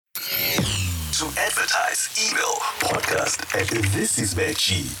To advertise, email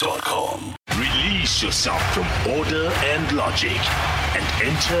podcast@thisisveggie.com. Release yourself from order and logic and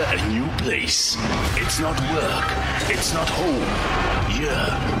enter a new place. It's not work. It's not home.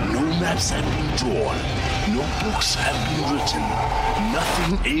 Here, no maps have been drawn. No books have been written.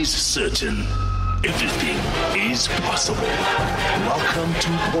 Nothing is certain. Everything is possible. Welcome to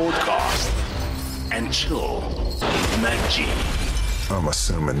Podcast and Chill Makhadzi. I'm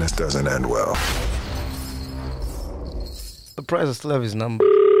assuming this doesn't end well. The price I still have his number.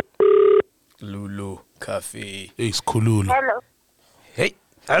 Lulo Cafe. Hey, it's Lulo. Hello. Hey,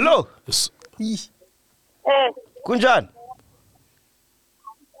 hello. Hey. Kunjan.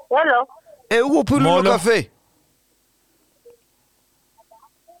 Hello. Hey, ukuphi Lulo Molo. Cafe?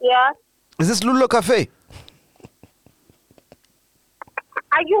 Yeah. Is this Lulo Cafe?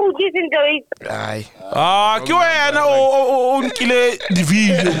 Are you using the Aye. Ke wena o nkile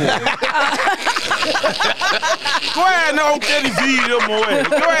di-video mo. Ke wena o nkile di-video mo wena.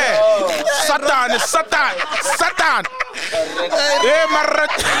 Ke wena. Satan. Hey,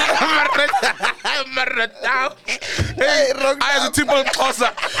 Maratao. Hey, I as a typical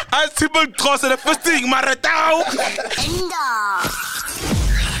Xhosa. The first thing, Maratao.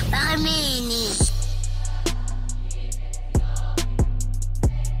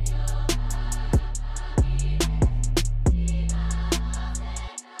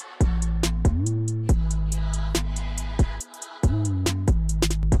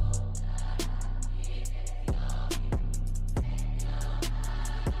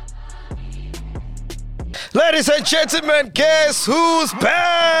 Ladies and gentlemen, guess who's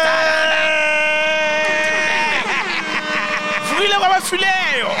back?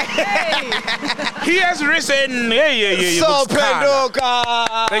 He has risen. Hey. So Pendoka.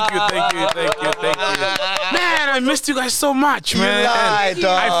 Thank you. Man, I missed you guys so much, man. lied,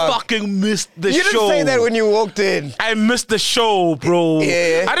 dog. I fucking missed the You show. didn't say that when you walked in. I missed the show, bro.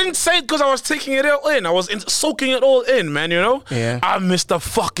 Yeah. I didn't say it because I was taking it all in. I was soaking it all in, man, you know? Yeah. I missed the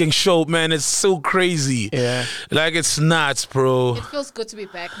fucking show, man. It's so crazy. Yeah. Like, it's nuts, bro. It feels good to be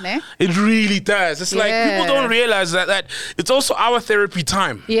back, ne? It really does. It's like people don't realize that it's also our therapy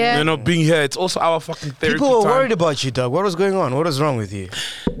time. Yeah. You know, being here, it's also our fucking therapy People were time. worried about you, dog. What was going on? What was wrong with you?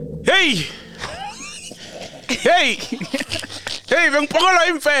 Hey,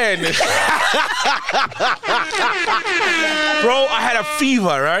 I'm fan. Bro, I had a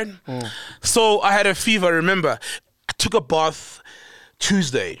fever, right? So I had a fever, remember? I took a bath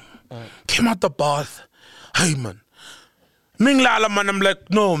Tuesday. Came out the bath. Hey, man. Minglala, man. I'm like,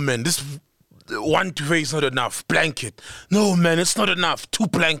 no, man, this one duvet is not enough. Blanket. No, man, it's not enough. 2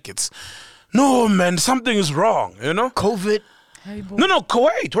 blankets. No, man, something is wrong, you know? COVID. No,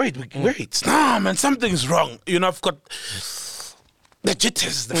 wait. Nah, man, something's wrong. You know, I've got the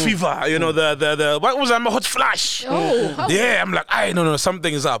jitters, the fever, you know, the what was that? A hot flash. Oh, Yeah, I'm like, no,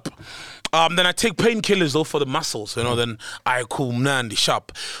 something is up. Then I take painkillers though for the muscles, you know, then I cool the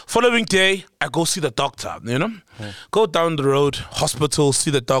shop. Following day, I go see the doctor, you know? Go down the road, hospital,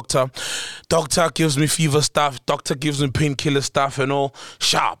 see the doctor. Doctor gives me fever stuff, doctor gives me painkiller stuff and all.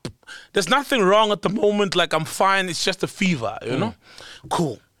 Sharp. There's nothing wrong at the moment, like I'm fine, it's just a fever, you know?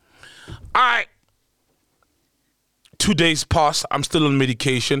 Cool. 2 days pass, I'm still on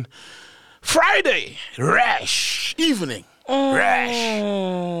medication. Friday, rash, evening, rash.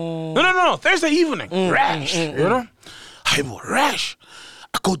 No, Thursday evening, rash, you know? I have a rash.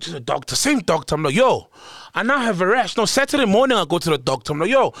 I go to the doctor, same doctor, I'm like, yo, I now have a rash. No, Saturday morning I go to the doctor, I'm like,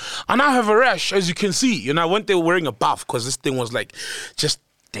 yo, I now have a rash, as you can see. You know, I went there wearing a buff, because this thing was like, just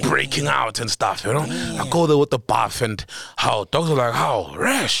breaking out and stuff, you know? I go there with the buff and doctor's like, how,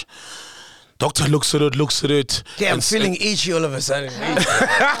 rash? Doctor looks at it. Yeah, I'm feeling itchy all of a sudden. Are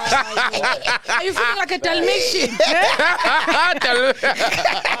you feeling like a Dalmatian?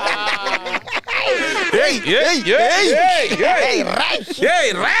 Hey, rash, yes.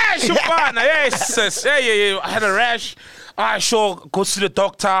 Hey, I had a rash. I sure go to the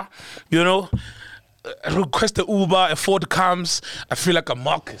doctor, you know. Request the Uber, a Ford comes. I feel like a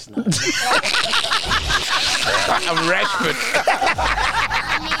Marcus now. I'm Rashford.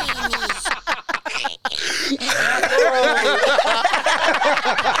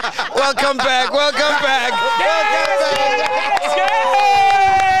 Welcome back.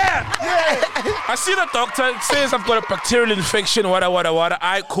 I see the doctor. It says I've got a bacterial infection. Wada.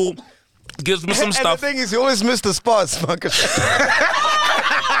 Alright, cool. Gives me some And stuff. the thing is, you always miss the spots, Marcus.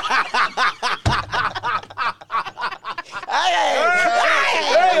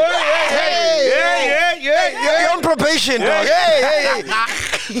 You're on probation, dog. Hey.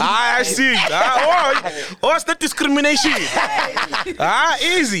 I see. What's the discrimination?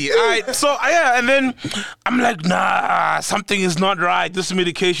 Easy. All right. So, yeah, and then I'm like, nah, something is not right. This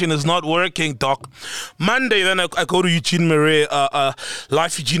medication is not working, doc. Monday, then I go to Eugene Marais,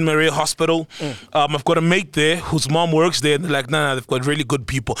 Life Eugene Marais Hospital. I've got a mate there whose mom works there, and they're like, nah, they've got really good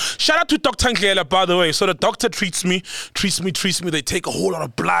people. Shout out to Dr. Nkela, by the way. So the doctor treats me. They take a whole lot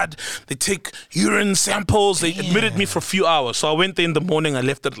of blood. They take urine samples. They admitted me for a few hours. So I went there in the morning. I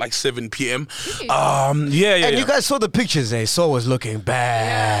left at like 7 p.m. And you guys saw the pictures, eh? Saul was looking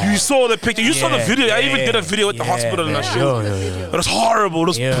bad. You saw the picture. You saw the video. I even did a video at the hospital and I showed. It was horrible. It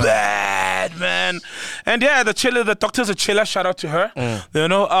was bad, man. And yeah, the doctor's a chiller. Shout out to her. You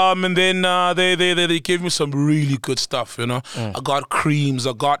know. And then they gave me some really good stuff. You know. I got creams.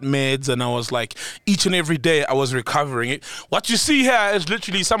 I got meds, and I was like, each and every day I was recovering it. What you see here is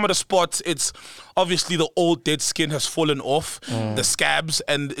literally some of the spots. It's obviously the old dead skin has fallen off, the scabs,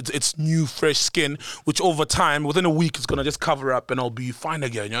 and it's new fresh skin, which over time, within a week, it's gonna just cover up and I'll be fine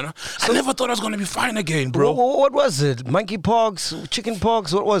again, you know? I never thought I was gonna be fine again, bro. What was it? Monkeypox?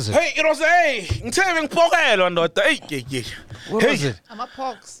 Chickenpox? What was it? Hey, it was What was it? I'm a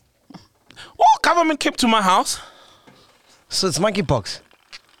pox. Well, government came to my house. So it's monkeypox.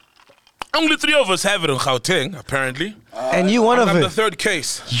 Only 3 of us have it in Gauteng, apparently. And you one of I'm it. the 3rd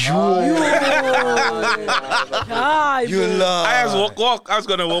case. You lie. I was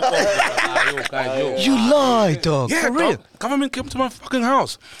gonna walk off. You lie, dog. Yeah, For real. dog. Government came to my fucking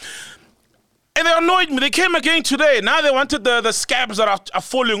house. And they annoyed me. They came again today. Now they wanted the scabs that are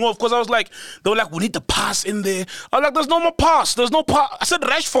falling off. Because I was like, they were like, we need the pass in there. I was like, there's no more pass. There's no pass. I said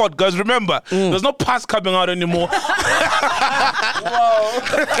Rashford, guys, remember. There's no pass coming out anymore.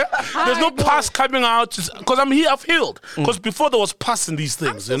 There's no pass coming out. Because I've healed. Because before there was pass in these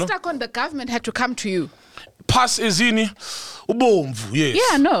things, I'm you know. stuck on the government had to come to you. Pass is in boom, yes.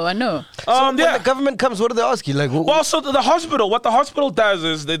 Yeah, I know. So when the government comes, what do they ask you? Like, Well, so what the hospital does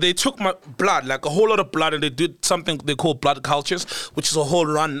is they took my blood, like a whole lot of blood, and they did something they call blood cultures, which is a whole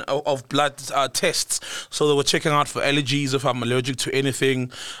run of blood tests. So they were checking out for allergies, if I'm allergic to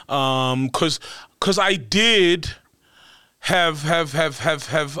anything, because I did have well,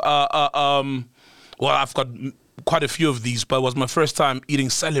 I've got quite a few of these, but it was my first time eating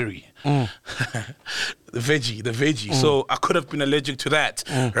celery. The veggie. So I could have been allergic to that,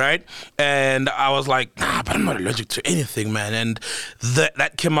 right? And I was like, nah, but I'm not allergic to anything, man. And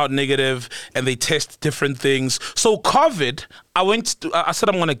that came out negative, and they test different things. So COVID, I said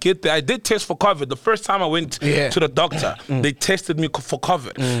I'm gonna get there. I did test for COVID. The first time I went to the doctor, they tested me for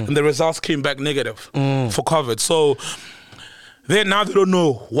COVID, and the results came back negative for COVID. So now they don't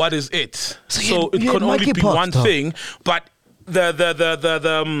know what is it. So it could only be one thing, but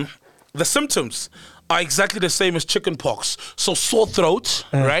the symptoms are exactly the same as chickenpox. So sore throat,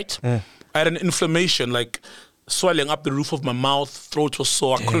 right? I had an inflammation, like swelling up the roof of my mouth. Throat was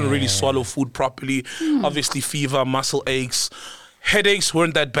sore. I couldn't really swallow food properly. Obviously fever, muscle aches. Headaches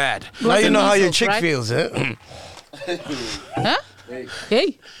weren't that bad. now you know how your measles, chick right? feels, eh? Huh?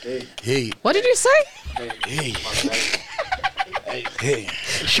 Hey. Hey. What did you say? Hey. Hey.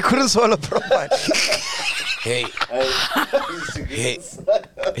 She couldn't swallow proper. Hey. Hey.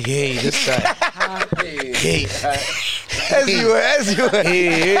 Hey, this guy. Hey. As you were.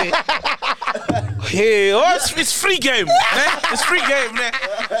 Hey. Hey. Oh, it's free game, man. It's free game, man.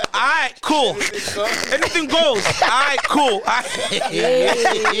 All right, cool. Anything goes. All right, cool.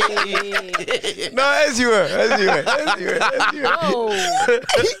 No, as you were.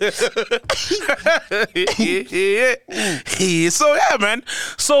 So yeah, man.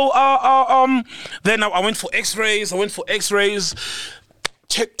 So then I went for X-rays.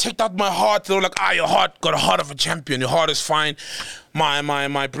 Checked out my heart. They were like, your heart got a heart of a champion. Your heart is fine.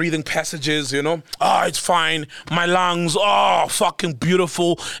 My breathing passages, you know, it's fine. My lungs, fucking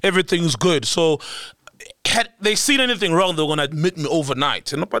beautiful. Everything's good. So had they seen anything wrong, they were gonna admit me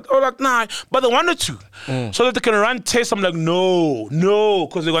overnight. But they were like, nah. But they wanted to, so that they can run tests. I'm like, no,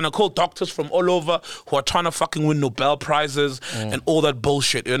 because they're gonna call doctors from all over who are trying to fucking win Nobel prizes and all that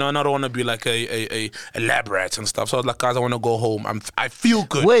bullshit. You know, and I don't want to be like a lab rat and stuff. So I was like, guys, I want to go home. I feel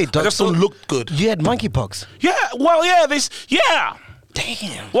good. Wait, I just don't look good. You had monkeypox. Yeah. Well, yeah. Yeah.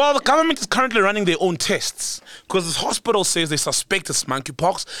 Damn. Well, the government is currently running their own tests because this hospital says they suspect it's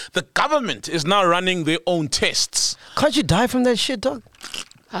monkeypox. The government is now running their own tests. Can't you die from that shit, dog?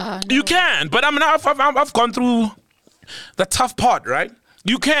 No. You can, but I mean, I've gone through the tough part, right?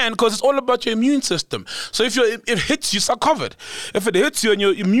 You can, because it's all about your immune system. So if it hits you, you're covered. If it hits you and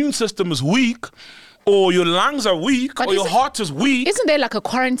your immune system is weak, or your lungs are weak, But or your heart is weak. Isn't there like a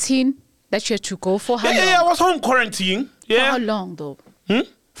quarantine that you had to go for? How long? Yeah, I was home quarantine. Yeah. For how long though?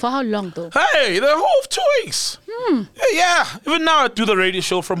 For how long though? Hey, the whole 2 weeks. Yeah. Even now I do the radio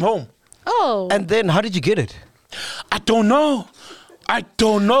show from home. Oh. And then how did you get it? I don't know.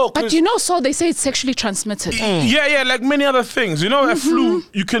 But you know, so they say it's sexually transmitted. Yeah, like many other things. You know, a flu,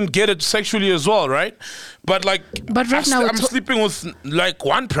 you can get it sexually as well, right? But like, But right now I'm sleeping with like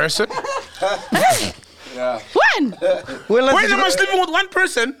one person. When? When last Wait, did you am I go, sleeping with one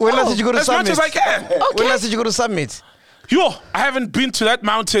person? when last did you go to As Summit? much as I can. When last did you go to Summit? Yo, I haven't been to that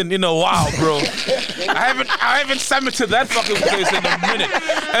mountain in a while, bro. I haven't summited that fucking place in a minute.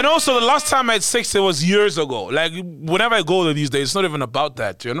 And also, the last time I had sex, it was years ago. Like, whenever I go there these days, it's not even about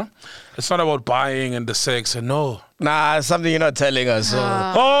that, you know? It's not about buying and the sex, and no. Nah, something you're not telling us. So.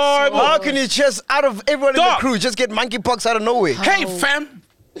 Oh, How can you just, out of everyone in the Dog. crew, just get monkeypox out of nowhere? hey, fam.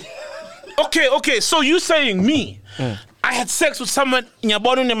 Okay, so you saying me? I had sex with someone in your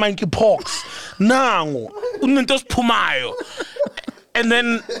body in monkeypox. Nango. Unentos pumayo. And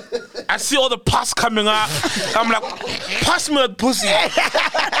then I see all the pus coming out. I'm like, pass me that pussy.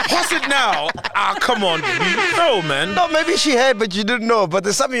 Pass it now. Ah, come on, baby. No, man. No, maybe she had, but you didn't know. But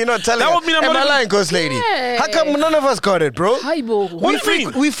there's something you're not telling That us. would mean I'm Am not I even- lying, Ghost Lady? Hey. How come none of us got it, bro? Haibo. What do you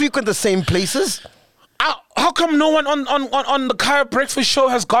mean? We frequent the same places. How come no one on the Kaya Breakfast Show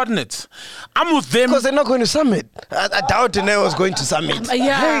has gotten it? I'm with them. Because they're not going to Summit. I doubt Dene was going to Summit.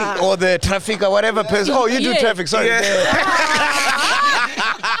 Yeah. Or the traffic or whatever person. Oh, you do Yeah. traffic, sorry.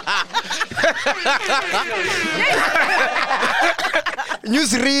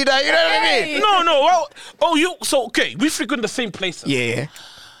 Newsreader, you know what I mean? No. Well, okay. We frequent the same places. Yeah.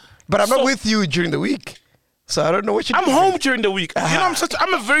 But I'm not So- with you during the week. So I don't know what you're I'm doing. home during the week. You know,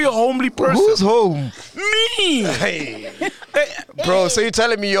 I'm a very homely person. Who's home? Me? Hey. Bro, so you're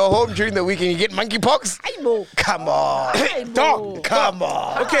telling me you're home during the week and you get monkeypox? Haibo. Come on. Dog. Come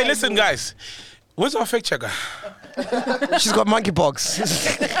on. Okay, listen, guys. Where's our fact checker? She's got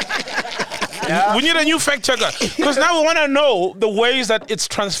monkeypox. We need a new fact checker because now we want to know the ways that it's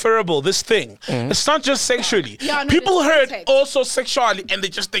transferable. This thing, it's not just sexually. Yeah, no, People there's heard context. also sexually, and they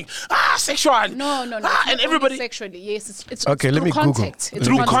just think sexually. No. It's and not only everybody sexually. Yes, it's Okay, it's let me through Google. contact. It's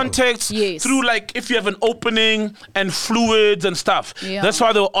through context, Yes. through like if you have an opening and fluids and stuff. Yeah. That's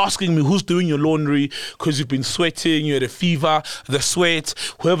why they were asking me who's doing your laundry because you've been sweating, you had a fever, the sweat.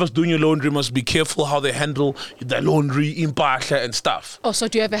 Whoever's doing your laundry must be careful how they handle the laundry, impahla and stuff. Oh, so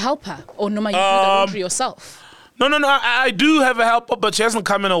do you have a helper? Or no, you do the laundry yourself? No. I do have a helper, but she hasn't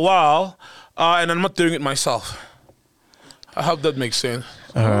come in a while, and I'm not doing it myself. I hope that makes sense.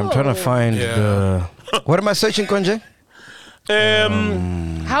 I'm trying to find Yeah. What am I searching, Konje?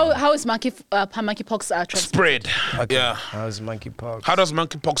 How is monkeypox transmitted? Spread. Yeah. How's monkeypox? How does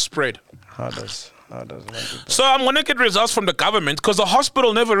monkeypox spread? How does monkeypox? So I'm gonna get results from the government because the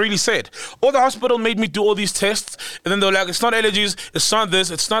hospital never really said. All the hospital made me do all these tests, and then they were like, "It's not allergies, it's not this,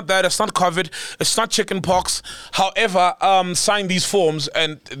 it's not that, it's not COVID, it's not chickenpox." However, signed these forms,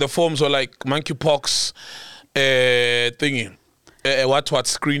 and the forms were like monkeypox thingy. What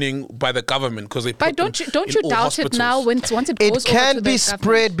screening by the government because they. But don't you doubt it now once it goes It over can to be the spread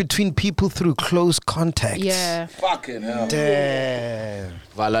government? between people through close contact. Yeah. Fucking hell. Damn.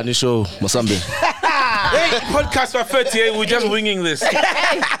 Valani show, Mosambi. Hey, podcast for 30, we're just winging this. Hey,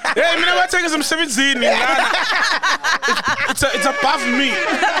 you know what? I'm 17. It's above me.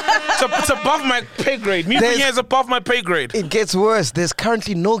 It's above my pay grade. Me being here is above my pay grade. It gets worse. There's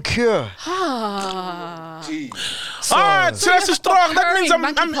currently no cure. So that's strong. That means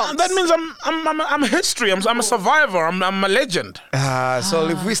monkeypox. I'm history. I'm a survivor. I'm a legend. So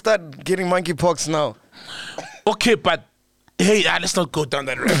if we start getting monkeypox now, Okay, but hey, let's not go down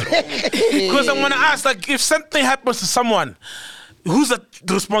that rabbit hole. Because I'm gonna ask, like, if something happens to someone, who's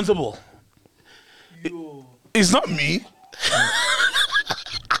responsible? It's not me.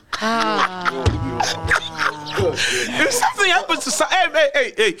 If something happens to someone,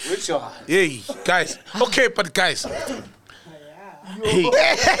 hey, guys. Okay, but guys. Hey.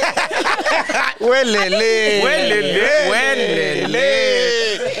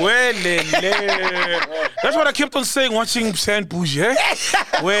 Well, that's what I kept on saying watching Sand Bush, eh?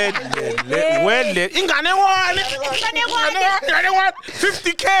 Well,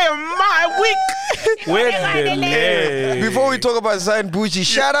 50K a week. before we talk about Zion Bucci,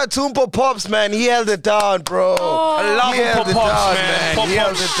 shout out to Umpo Pops, man. He held it down, bro. I love He held Pop it Pops, down, man. He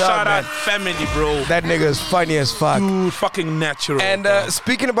held Pop it Pops, down, shout out man. family, bro. That nigga is funny as fuck. Dude, fucking natural. And bro.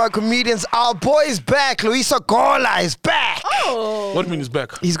 speaking about comedians, our boy is back. Luisa Gola is back. What do you mean he's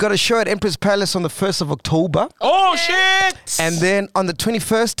back? He's got a show at Empress Palace on the 1st of October. October. Oh, shit. And then on the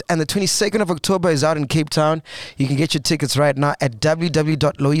 21st and the 22nd of October is out in Cape Town. You can get your tickets right now at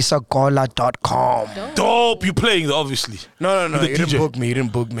www.loisagola.com. Dope. You playing, obviously. No. With the He didn't DJ. book me. He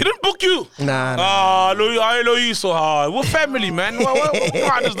didn't book me. He didn't book you? Nah. Ah, I know you so hard. We're family, man.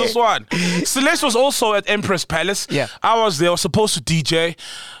 What is this one? Celeste was also at Empress Palace. Yeah. I was there. I was supposed to DJ.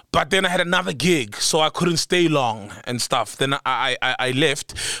 But then I had another gig, so I couldn't stay long and stuff. Then I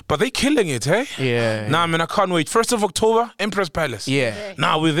left. But they killing it, hey? Yeah. Nah, man, I can't wait. 1st of October, Empress Palace. Yeah.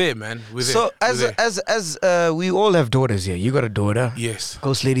 Nah, we're there, man. We're there. So We're there. as we all have daughters here. You got a daughter. Yes.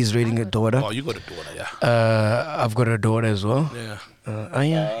 Ghost Lady's rating a daughter. Oh, you got a daughter, yeah. I've got a daughter as well. Yeah.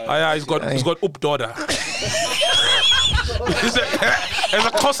 Yeah. He's got up daughter. He's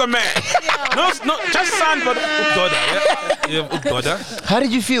a closer man. No, it's not just son, but up daughter. Yeah, up daughter. How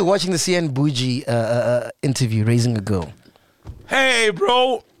did you feel watching the CN Bougie interview, Raising a Girl? Hey,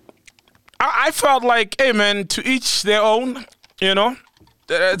 bro. I felt like, hey, man, to each their own. You know,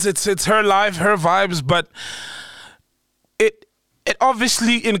 it's her life, her vibes, but it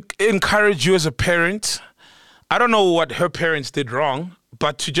obviously encouraged you as a parent. I don't know what her parents did wrong,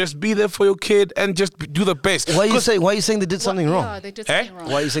 but to just be there for your kid and just do the best. Why are you saying they did something wrong? Yeah, they did something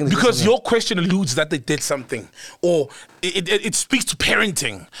wrong. Why are you saying they did Because something your question alludes that they did something, or it speaks to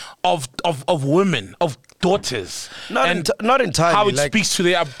parenting of women, of daughters, Not entirely. how it like, speaks to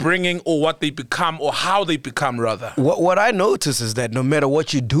their upbringing or what they become or how they become rather. what I notice is that no matter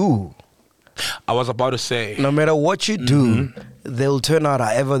what you do, I was about to say. no matter what you do, they'll turn out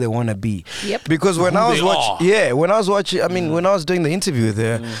however they want to be. Yep. Because when Who I was they watching, are. when I was watching, I mean, when I was doing the interview with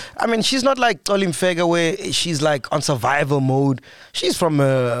her, I mean, she's not like Olim Fega where she's like on survival mode. She's from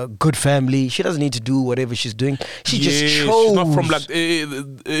a good family. She doesn't need to do whatever she's doing. She just Yes, chose. she's not from like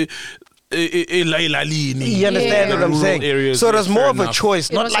You understand what I'm rural saying? areas, So it yes, was more fair of a enough. choice,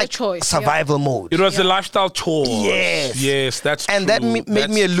 It not was a like choice, survival mode. It was a lifestyle choice. Yes. That's And true. that made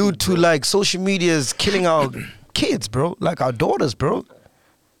That's me allude true, to like social media is killing our kids, bro. Like our daughters, bro.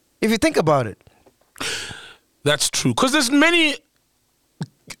 If you think about it. That's true. Because there's many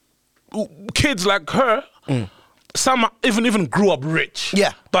kids like her. Some even grew up rich.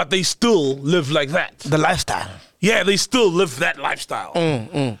 Yeah. But they still live like that. The lifestyle. Yeah, they still live that lifestyle.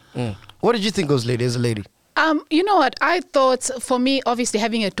 What did you think, Ghost Lady, as a lady? You know what? I thought for me, obviously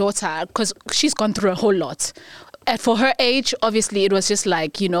having a daughter, because she's gone through a whole lot. And for her age, obviously, it was just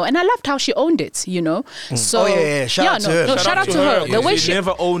like, you know, and I loved how she owned it, you know. So Oh, yeah. Shout out to her. No, shout out to her. The way She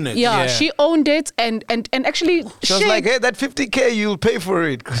never owned it. Yeah, Yeah. she owned it and actually She was like, hey, that 50K, you'll pay for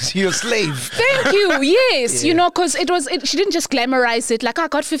it because you're a slave. Thank you. Yes, you know, because she didn't just glamorize it like I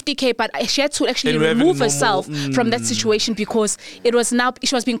got 50K, but she had to actually And having remove no herself from that situation because it was now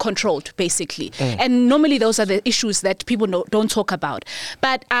she was being controlled basically. And normally those are the issues that people don't talk about.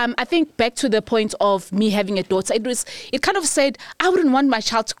 But I think back to the point of me having a daughter, it kind of said I wouldn't want my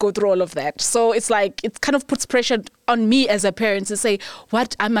child to go through all of that. So it's like it kind of puts pressure on me as a parent to say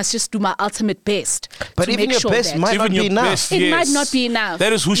what I must just do my ultimate best. But to even make your sure best that might not Even be your enough. best, It yes. might not be enough,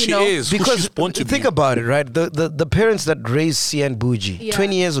 That is who you she know? is. Who Because she's born to think be. about it, right? The parents that raised Cian Bougie, Yeah.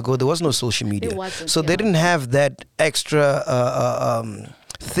 20 years ago, there was no social media. It wasn't, so they yeah. didn't have that extra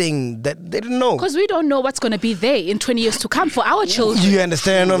thing that they didn't know. Because we don't know what's going to be there in 20 years to come for our children. You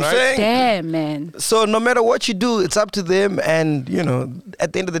understand what I'm saying? Damn, man. So no matter what you do, it's up to them, and you know,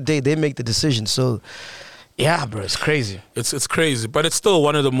 at the end of the day, they make the decision. So, yeah, bro, it's crazy. It's crazy, but it's still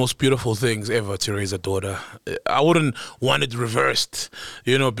one of the most beautiful things ever to raise a daughter. I wouldn't want it reversed,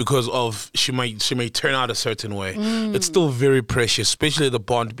 you know, because of she may turn out a certain way. It's still very precious, especially the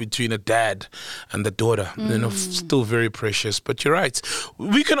bond between a dad and the daughter. You know, still very precious. But you're right.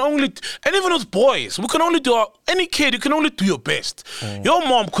 We can only, and even as boys, we can only do any kid. You can only do your best. Your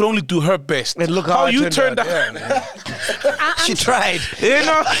mom could only do her best. And look how it you turned turned out. out. Yeah. She tried. You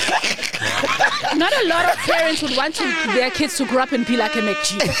know. Not a lot of parents would want their kids to grow up and be like a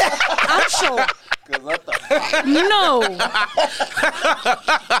McG. I'm sure. No.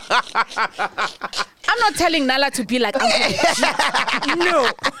 I'm not telling Nala to be like Uncle McG. No.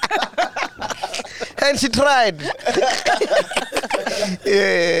 And she tried.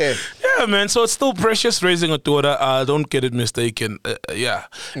 Yeah. Yeah, man. So it's still precious raising a daughter. Don't get it mistaken. Yeah.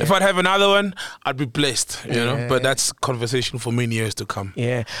 If I'd have another one, I'd be blessed, you know. But that's conversation for many years to come.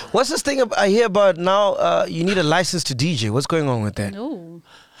 Yeah. What's this thing I hear about now? You need a license to DJ. What's going on with that? No.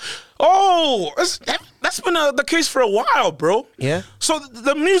 Oh, that's been the case for a while, bro. Yeah? So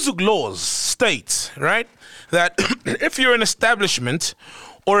the music laws state, right, that if you're an establishment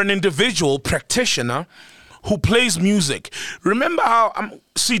or an individual practitioner who plays music. Remember how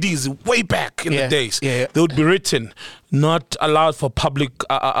CDs way back in the days, they would be written, not allowed for public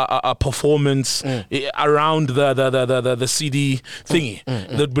performance around the CD thingy.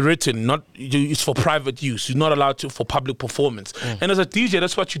 They'd be written, not it's for private use. You're not allowed to for public performance. And as a DJ,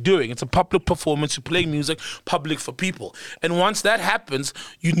 that's what you're doing. It's a public performance. You play music public for people. And once that happens,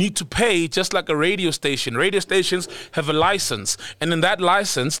 you need to pay just like a radio station. Radio stations have a license, and in that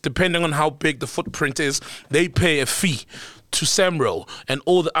license, depending on how big the footprint is, they pay a fee to Samro and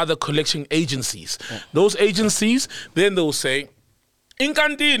all the other collection agencies. Those agencies, then they'll say,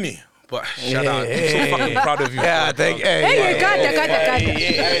 Inkantini. But shout out. I'm so fucking proud of you. Yeah, thank you. Hey, got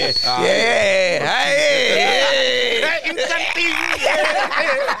that.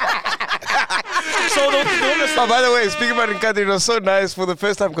 Oh, by the way, speaking about Nkandini, it was so nice for the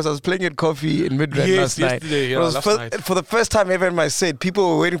first time because I was playing at Coffee in Midrand last night. Yesterday, It was for the first time ever in my set,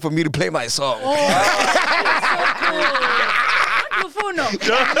 people were waiting for me to play my song.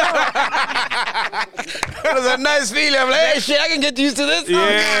 It was a nice feeling. I'm like, hey, shit, I can get used to this.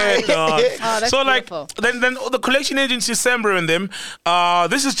 Yeah, dog. That's So beautiful. then the collection agency Sambro and them,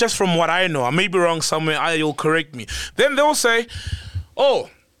 this is just from what I know. I may be wrong somewhere. You'll correct me. Then they'll say,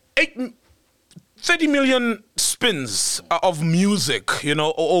 30 million spins of music,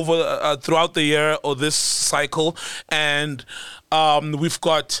 over throughout the year or this cycle, and we've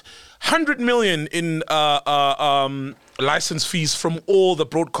got 100 million in license fees from all the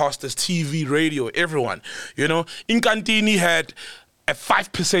broadcasters, TV, radio, everyone. Inkantini had a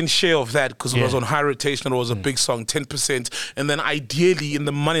 5% share of that because it was on high rotation. It was a big song, 10%. And then ideally, in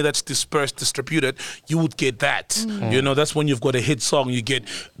the money that's distributed, you would get that. That's when you've got a hit song. You get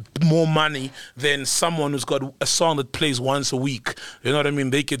more money than someone who's got a song that plays once a week. You know what I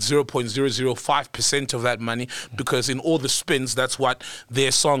mean? They get 0.005% of that money because in all the spins, that's what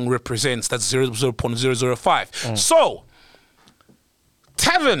their song represents. That's 0.005. So,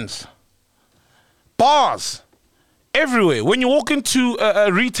 taverns, bars, everywhere. When you walk into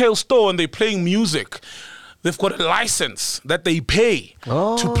a retail store and they're playing music, they've got a license that they pay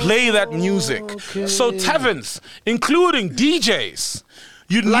to play that music. Okay. So taverns, including DJs,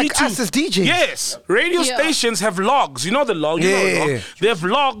 you Like need to, us as DJs? Yes. Radio stations have logs. You know the log? You know the log? Yeah. They have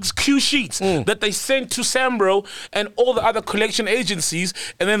logs, cue sheets that they send to Sambro and all the other collection agencies,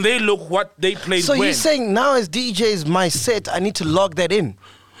 and then they look what they played So when. you're saying now as DJs, my set, I need to log that in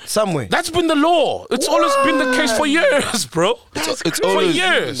somewhere? That's been the law. It's always been the case for years, bro. For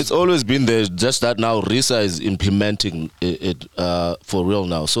years. It's always been there. Just that now Risa is implementing it for real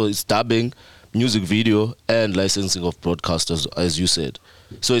now. So it's dubbing, music video, and licensing of broadcasters, as you said.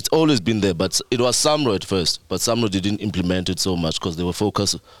 So it's always been there, but it was Samro at first. But Samro didn't implement it so much because they were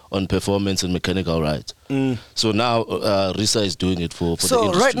focused on performance and mechanical rights. So now Risa is doing it for the So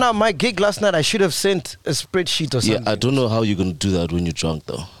industry. right now, my gig last night, I should have sent a spreadsheet or something. Yeah, I don't know how you're going to do that when you're drunk,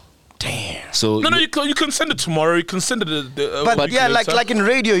 though. Damn. So No, you can send it tomorrow. You can send it. But yeah, like in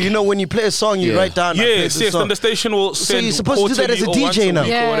radio, when you play a song, you write down. I played Yes, this yes. song. Then the station will So send. you're supposed to do that as a quarterly or once DJ now?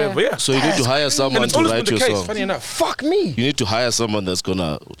 week or whatever. Yeah. So you need to hire someone And it's to always been write the your case. song. Funny enough. Fuck me. You need to hire someone that's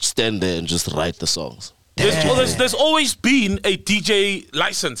gonna stand there and just write the songs. There's always been a DJ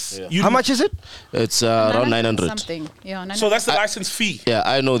license. How much is it? It's around 900. Something. Yeah, 900. So that's the license fee. Yeah,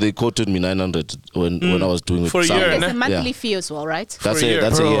 I know they quoted me 900 when I was doing it For a year, There's ne? a monthly fee as well, right? That's for a it. year.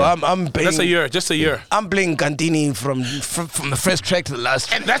 That's a Bro, year. I'm paying, That's a year, just a year. I'm playing Cantini from the first track to the last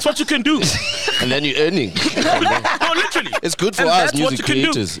track. And that's what you can do. And then you're earning. No, literally. It's good for And us that's what music you can do.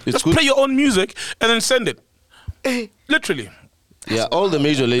 creators. It's Just good. play your own music and then send it. Literally. Yeah, all the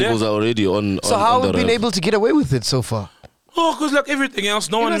major labels are already on. So on, how on have the we been rev. able to get away with it so far? Oh, because like everything else,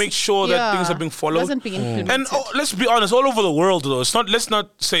 no one makes sure that things are being followed. It wasn't being implemented. And let's be honest, all over the world though, let's not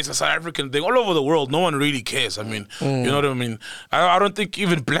say it's a South African thing. All over the world, no one really cares. I mean, you know what I mean? I don't think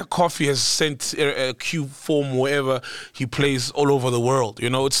even Black Coffee has sent a cue form wherever he plays all over the world.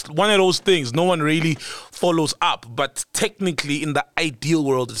 It's one of those things. No one really follows up, but technically in the ideal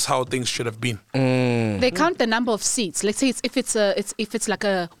world, it's how things should have been. They count the number of seats. Let's say if it's like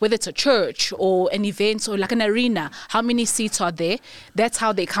whether it's a church or an event or like an arena, how many seats are there? That's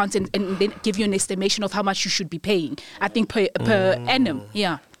how they count and then give you an estimation of how much you should be paying. I think per annum.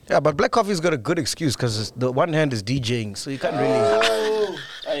 Yeah. Yeah, but Black Coffee's got a good excuse because the one hand is DJing, so you can't really.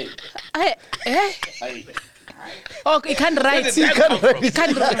 Oh, you can't write. You can't really. You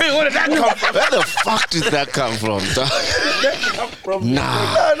can't write. Hey, where did that come from? Where the fuck did that come from?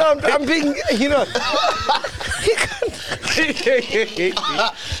 Nah. No, I'm being,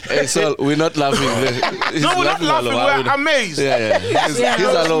 Hey, so we're not laughing. He's No, we're not laughing. alone. We're amazed. Yeah. He's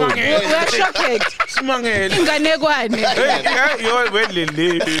alone. We're shocked. Simangele. Inganekwane. Hey, yo,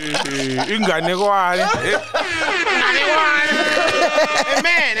 Inganekwane. A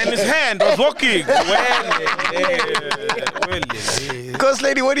man and his hand was walking. Ghost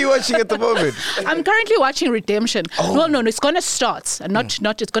Lady, what are you watching at the moment? I'm currently watching Redemption. No, it's gonna start.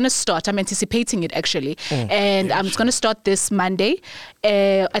 Not it's gonna start. I'm anticipating it actually, and it's gonna start this Monday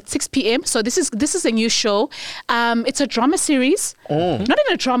at 6 p.m. So this is a new show. It's a drama series. Not even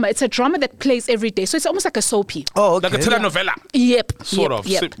a drama. It's a drama that plays every day. So it's almost like a soapy. Oh, okay. Like a telenovela. Yep. Sort of.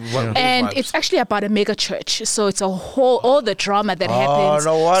 Yep. And Vibes. it's actually about a mega church. So it's all the drama that happens.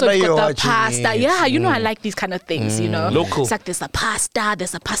 No wonder so you've you're got the watching pastor. it. Yeah, you know I like these kind of things, you know. Local. It's like there's a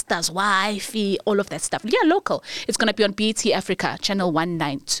pastor's wife, all of that stuff. Yeah, local. It's going to be on BT Africa, channel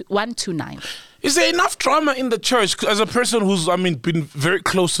 129. Is there enough drama in the church? As a person who's, been very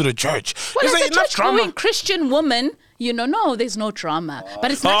close to the church, Well, is as there a enough drama? church-going Christian woman, no, there's no drama.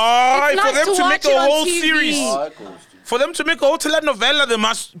 But it's nice, it's for nice them to watch make it a on whole TV. series. For them to make a whole telenovela, there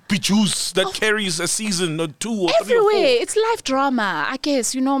must be juice that carries a season or 2 or 3 or 4. Everywhere. It's live drama, I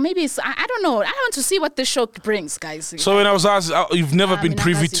guess. Maybe it's, I don't know. I want to see what this show brings, guys. So when I was asked, you've never been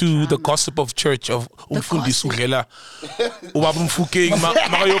privy Minangazi to the drama. gossip of church of Umfundisi gossip. Ugela, Ubaba Mfukeng,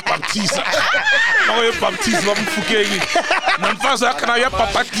 Mario Baptista, Ubaba Mfukeng, Namfaza Kanaya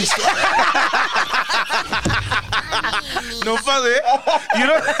Papatista. No, father,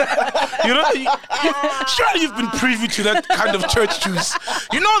 surely you've been privy to that kind of church juice.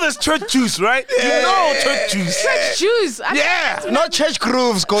 You know there's church juice, right? You know church juice. Church Jews. Yeah. Not church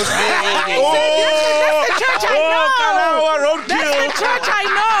grooves, Ghost Lady. That's the church I know. Kanawa That's the church I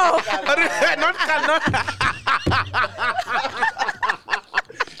know. Not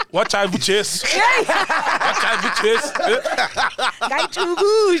Watch out, chase. Watch out, chase.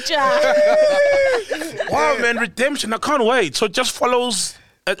 Wow, man, Redemption. I can't wait. So it just follows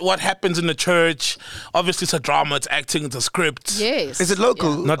what happens in the church. Obviously, it's a drama, it's acting, it's a script. Yes. Is it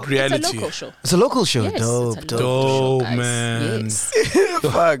local? Yeah. Not reality. It's a local show. It's a local show. Yes, Dope, it's a dope. local Dope, show, guys. man. Yes.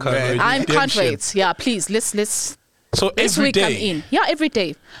 Fuck, man. I can't Redemption. wait. Yeah, please, let's So this every week I'm day. in. Yeah, every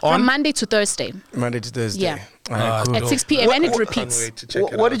day. On? From Monday to Thursday. Monday to Thursday. Yeah. Alright, cool. At 6 p.m. and it repeats.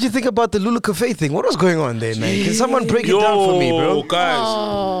 What did you think about the Lulo Cafe thing? What was going on there, man? Can someone break it down for me, bro? Guys.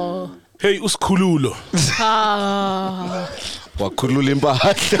 Oh. Hey, uskululo. Wakhulula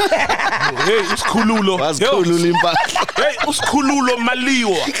impahla. Hey, uskululo. Wasikhulula impahla. Hey, uskululo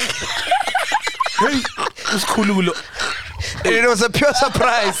maliwa. Hey, uskululo. It was a pure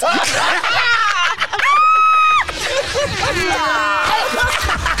surprise.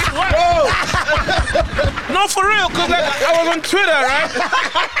 No, for real, because I was on Twitter, right?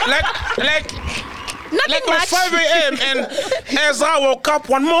 Like it was 5 a.m. and as I woke up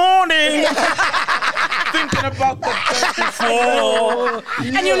one morning, thinking about the day before,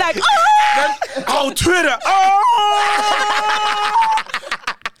 And you're like, oh! then, Twitter,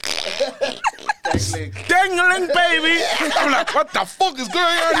 dangling, baby. I'm like, what the fuck is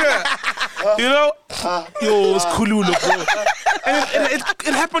going on here? You know? Yo, it's Kulula, bro. And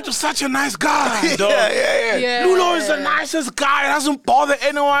it happened to such a nice guy, dog. Yeah. Lulo is the nicest guy. He doesn't bother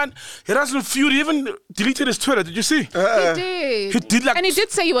anyone. He doesn't feud. He even deleted his Twitter. Did you see? He did. He did like... And he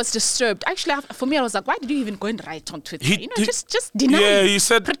did say he was disturbed. Actually, for me, I was like, why did you even go and write on Twitter? He- just deny Yeah, it. he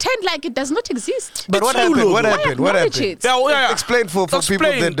said... Pretend like it does not exist. But what It's happened? Lulo. What Why happened? What acknowledge happened? it? Yeah. Explain for people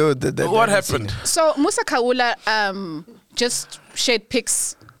that don't. That What haven't seen happened? it. So Musa Kaula just shared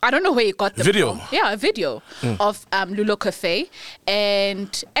pics. I don't know where he got the Video. from. Yeah, a video of Lulo Cafe,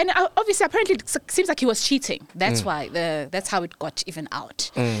 and obviously apparently it seems like he was cheating. That's why that's how it got even out.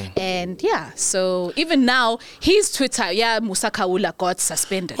 And yeah, so even now his Twitter, Musa Kaula got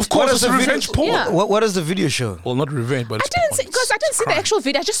suspended. Of course, it's the revenge video- porn. Yeah. What does the video show? Well, not revenge, but I didn't see because I didn't see the actual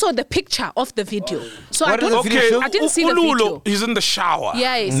video. I just saw the picture of the video. So What I is don't. the video show? I didn't see the Ululo, video. he's in the shower.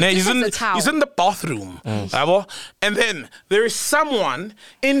 Yeah, he's in the towel. he's in the bathroom. Yabo? And then there is someone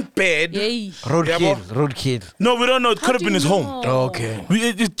in bed. Yay. Roadkill. No, we don't know. It could have been his home. Oh, okay.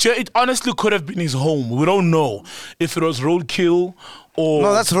 It honestly could have been his home. We don't know if it was roadkill or...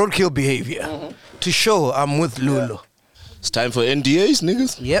 No, that's roadkill behavior. To show I'm with Lulo. It's time for NDAs,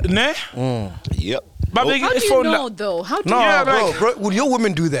 niggas. Yep. Ne? Yep. But they How get do you phone know though? How do No, you Yeah, know? like- bro. Would your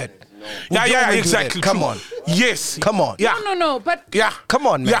women do that? Would your Yeah, women do exactly. that? Come true. on. Yes. Come on. Yeah. No, but Yeah. Come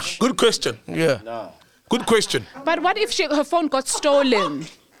on, man. Yeah, good question. Yeah. Good question. what if her phone got stolen?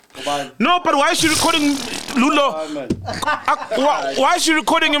 No, but why is she recording Lulo? Why is she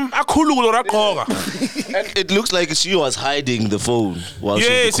recording him? And it looks like she was hiding the phone while she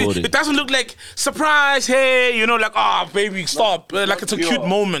was recording. It doesn't look like surprise, hey, you know, like, oh, baby, stop. Like it's a cute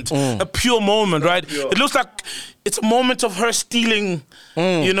moment, a pure moment, right? It looks like it's a moment of her stealing,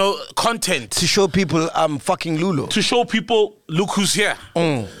 you know, content. To show people I'm fucking Lulo. To show people, look who's here.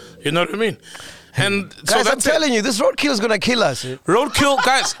 You know what I mean? And Guys, so I'm telling you, this roadkill is gonna kill us. roadkill,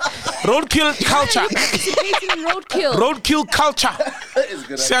 guys, roadkill culture. Roadkill. Roadkill culture.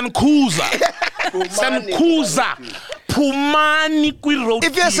 Sankuza. Pumani kwi roadkill.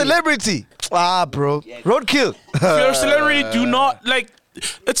 If you're a celebrity, bro, roadkill. If you're a celebrity, do not like.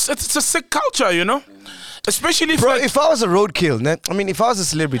 It's a sick culture, you know. Especially Bro, if I was a roadkill, ne? I mean, if I was a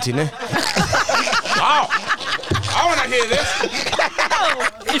celebrity, ne? Wow. I want to hear this.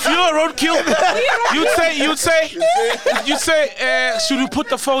 If you're a roadkill, you'd say, should we put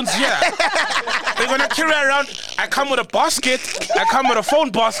the phones here? They're gonna carry around. I come with a basket. I come with a phone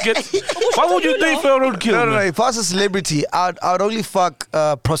basket. What would you do if you're a roadkill? No. If I was a celebrity, I'd only fuck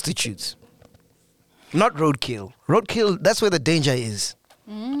prostitutes. Not roadkill. Roadkill, that's where the danger is.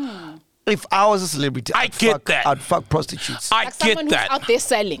 If I was a celebrity, I'd fuck prostitutes. I Like get someone that. who's out there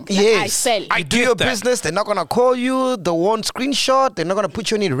selling. Like, Yes. I sell. I You do get your that. business, they're not gonna call you, they won't screenshot, they're not gonna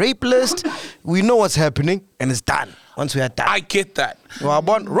put you on a rape list. We know what's happening, and it's done. Once we are done. I get that. Well, I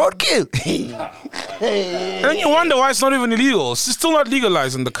want roadkill. And you wonder why it's not even illegal. It's still not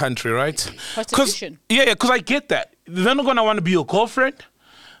legalized in the country, right? Prostitution. Because I get that. They're not gonna want to be your girlfriend.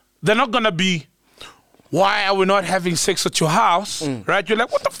 They're not gonna be. Why are we not having sex at your house? Right? You're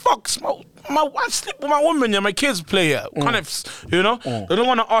like, what the fuck? My wife sleep with my woman and my kids play here. Kind of, you know? They don't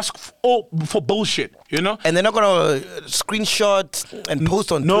want to ask for bullshit, you know? And they're not gonna screenshot and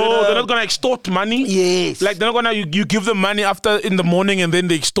post on Twitter. No, they're not gonna extort money. Yes. Like they're not gonna. You give them money after in the morning and then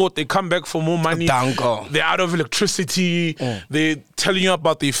they extort. They come back for more money. Dango. They're out of electricity. They're telling you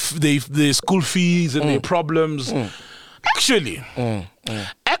about the school fees and their problems. Actually,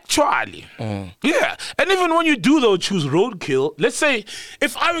 yeah. And even when you do though choose roadkill, let's say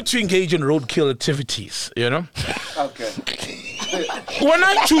if I were to engage in roadkill activities, you know. Okay. When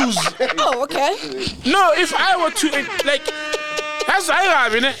I choose. Oh, okay. No, if I were to like. That's I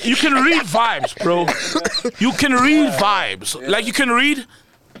have in it. You can read vibes, bro. You can read vibes. Like you can read.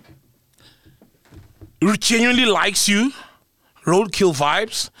 Genuinely likes you, roadkill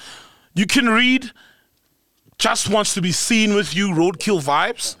vibes. You can read. Just wants to be seen with you, roadkill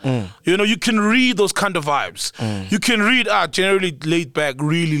vibes. You know, you can read those kind of vibes. You can read, generally laid back,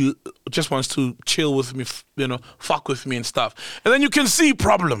 really just wants to chill with me, you know, fuck with me and stuff. And then you can see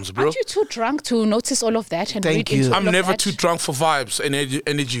problems, bro. Aren't you too drunk to notice all of that and Thank read you. into all I'm of never that? too drunk for vibes and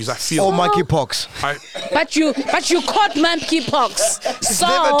energies. I feel. Or monkeypox. But you caught monkeypox. So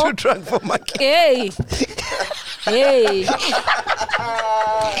Never too drunk for monkey. hey. Hey.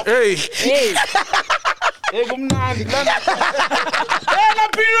 Hey. Hey, kumnandi. Hey,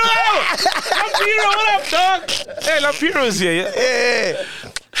 Lapiro! Lapiro, what up, dog? Hey, Lapiro's here. Yeah? Hey.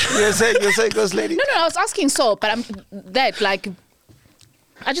 You say, ghost lady. No, I was asking so, but I'm that like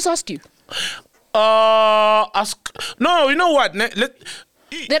I just asked you. No, you know what?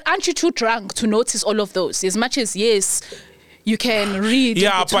 Then aren't you too drunk to notice all of those? As much as yes, you can read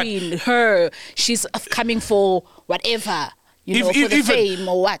Yeah, between her, she's coming for whatever, you know, for the fame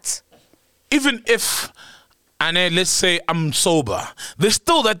or what. Even if, and then let's say I'm sober, there's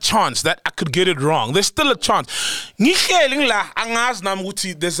still that chance that I could get it wrong. There's still a chance.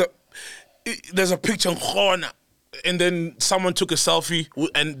 There's a picture in corner, and then someone took a selfie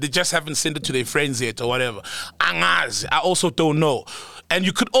and they just haven't sent it to their friends yet or whatever. I also don't know. And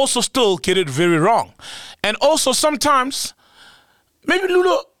you could also still get it very wrong. And also sometimes, maybe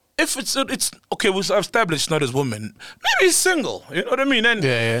Lulo, if it's okay, we've established not as woman. Maybe he's single. You know what I mean? And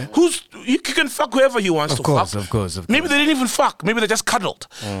Yeah. he can fuck whoever he wants to fuck. Of course. Maybe they didn't even fuck. Maybe they just cuddled.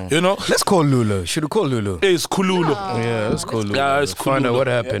 You know? Let's call Lulo. Should we call Lulo? It's Kululo. Yeah, let's call Lulo. Yeah, it's Find out Lulo. what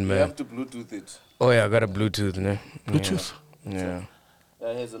happened, man. You have to Bluetooth it. Oh yeah, I got a Bluetooth, man. Bluetooth. Yeah.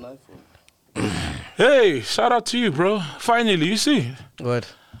 Here's an iPhone. Hey, shout out to you, bro. Finally, you see, What?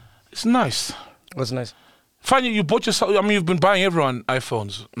 it's nice. What's nice? Finally, you bought yourself. I mean, you've been buying everyone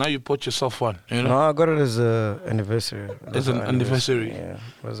iPhones. Now you bought yourself one. You know. No, I got it as an anniversary. As an anniversary. Yeah,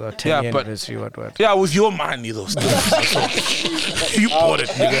 it was our 10th Yeah, but- anniversary. What? Yeah, with your money though. Still. You bought it,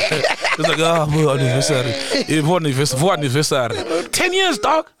 nigga. It's like, oh, anniversary. You bought anniversary. 10 years,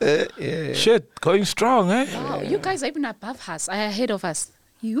 dog. Yeah. Shit, going strong, eh? Wow, you guys are even above us, are ahead of us.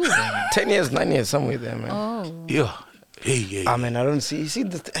 You. 10 years, 9 years, somewhere there, man. Oh. Yeah. Hey. I mean, I don't see. You see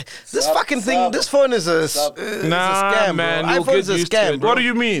this fucking thing. This phone is a scam, man. bro. You'll iPhone's get a used to scam, it. bro. What do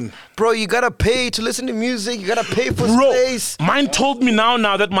you mean? Bro, you gotta pay to listen to music. You gotta pay for Bro, space. mine told me now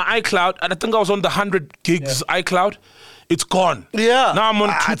that my iCloud, and I think I was on the 100 gigs iCloud, it's gone. Yeah. Now I'm on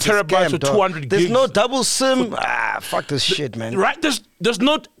 2 it's a terabytes scam, or dog. 200 There's gigs. no double SIM. Fuck this shit, man. Right? There's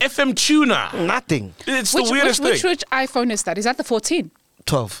no FM tuner. Nothing. It's the weirdest thing. Which iPhone is that? Is that the 14?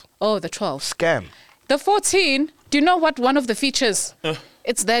 12. Oh, the 12. Scam. The 14, do you know what one of the features?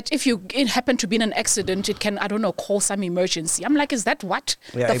 It's that if you happen to be in an accident, it can, I don't know, call some emergency. I'm like, is that what?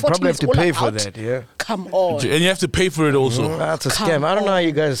 Yeah, the you 14 probably have is to all pay for about? that, yeah. Come on. And you have to pay for it also. That's a Come scam. I don't know how on.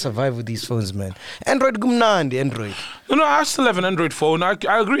 you guys survive with these phones, man. Android gumnandi, Android. No, I still have an Android phone. I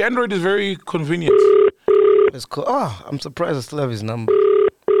agree. Android is very convenient. It's cool. Oh, I'm surprised I still have his number.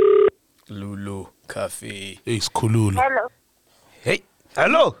 Lulo Cafe. It's Kululu. Hello. Hey.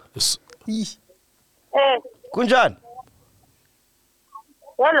 Hello. Hey. Kunjan.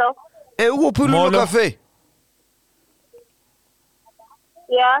 Hello. Hey, ukuphi Lulo Molo. Cafe?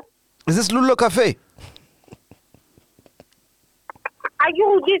 Yeah. Is this Lulo Cafe? Are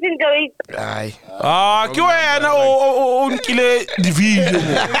you using the Aye. Ke wena o nkile di-video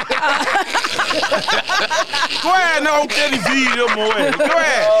mo. Ke wena o nkile di-video mo wena. Ke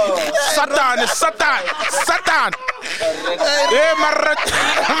wena. Satan. Hey,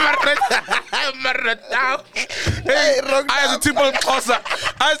 Maratao. Hey, I was a triple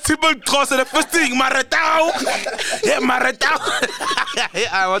crosser. The first thing, Maratao. Hey, Maratao.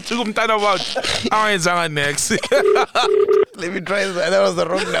 I want to come talk about. I want next. Let me try that. That was the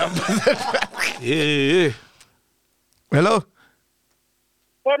wrong number. Yeah. Hello?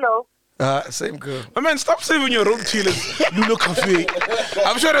 Hello. Same girl. My man, stop saving your own chillers. Lulo Cafe.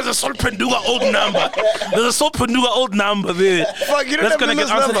 I'm sure there's a Sol Penduga old number. There's a Sol Penduga old number there. Fuck, you don't That's have gonna get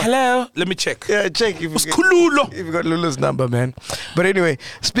Lulu's answered. number. Hello. Let me check. Yeah, check if It's you, Kululo. if you got Lulu's number, man. But anyway,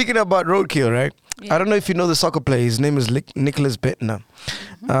 speaking about roadkill, right? I don't know if you know the soccer player. His name is Nicholas Bettner.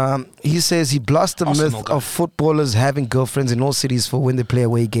 He says he blasts the Arsenal myth guy. of footballers having girlfriends in all cities for when they play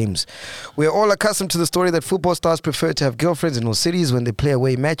away games. We are all accustomed to the story that football stars prefer to have girlfriends in all cities when they play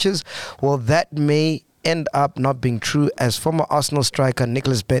away matches. Well, that may end up not being true, as former Arsenal striker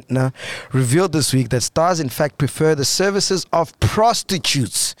Nicholas Bettner revealed this week that stars in fact prefer the services of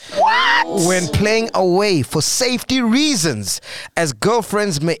prostitutes when playing away for safety reasons, as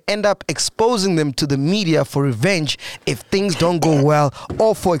girlfriends may end up exposing them to the media for revenge if things don't go well,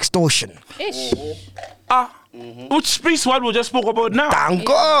 or for extortion. Ish. Which speaks what we just spoke about now. Thank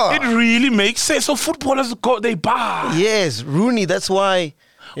God. It really makes sense. So footballers they bar. Yes, Rooney, that's why.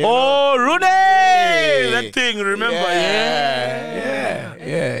 Oh, Rooney! That thing, remember? Yeah.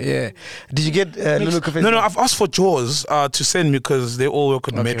 Did you get Lulu Cafe? No, I've asked for Jaws to send me because they all work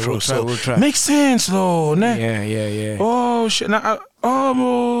on the metro. we'll try. Makes sense, though. Ne? Yeah. Oh, shit. Now,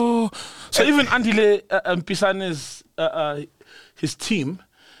 so even Andile Pisane's his team,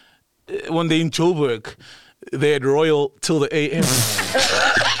 when they're in Joburg, they had Royal till the AM.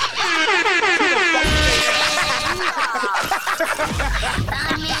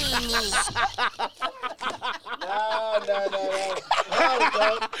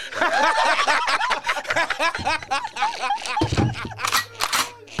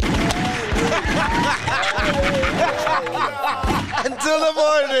 Until the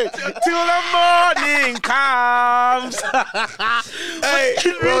morning. Till the morning comes. Hey,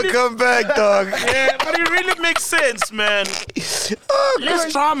 welcome back, dog. Yeah, but it really makes sense, man.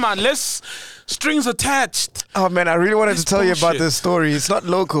 Less drama, less strings attached. Oh man, I really wanted This to tell you about bullshit. this story. It's not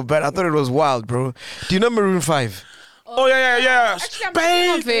local, but I thought it was wild, bro. Do you know Maroon 5? Oh, yeah. Actually, I'm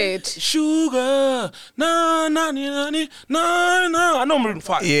thinking of it. Sugar. Na. I know Maroon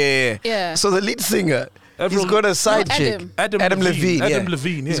 5. Yeah. So the lead singer, he's Everyone- got a side No, chick. Adam Levine. yeah. Adam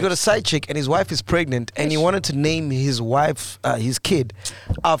Levine, He's yes. got a side chick, and his wife is pregnant, and he wanted to name his wife, his kid,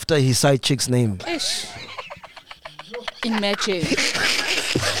 after his side chick's name. Ish. Imagine.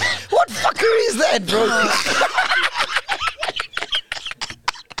 What fuckery is that, bro?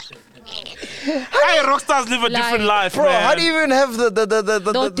 Hey, rockstars live a different life, Bro, man. how do you even have the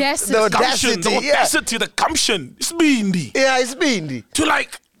audacity. the Gumption, audacity? the audacity, the gumption. It's bindi. Yeah, it's bindi. To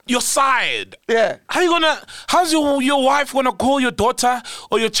like your side. Yeah. How's your wife gonna call your daughter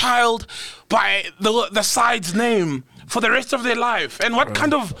or your child by the side's name for the rest of their life? And what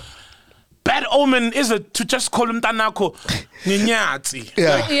kind of bad omen is it to just call him Tanako Ninyati?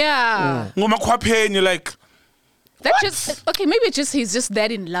 Yeah. Yeah. You're like, That just okay. Maybe he's just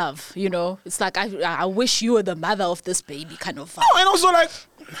that in love. You know, it's like I wish you were the mother of this baby kind of vibe. oh, and also like,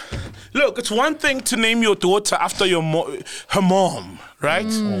 look, it's one thing to name your daughter after her mom, right?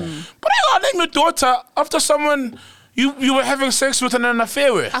 But I gotta name your daughter after someone you were having sex with and an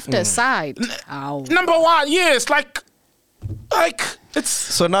affair with. After a side. Ow. Number one, yes, like it's.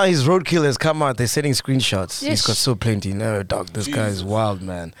 So now his roadkill has come out. They're sending screenshots. Yes. He's got so plenty. No, dog, this guy is wild,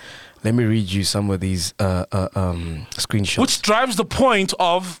 man. Let me read you some of these screenshots. Which drives the point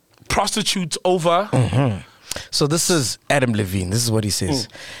of prostitutes over. So this is Adam Levine. This is what he says.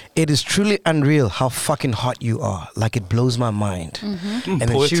 It is truly unreal how fucking hot you are. Like, it blows my mind. And then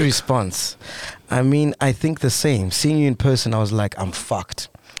Poetic. she responds, I mean, I think the same. Seeing you in person, I was like, I'm fucked.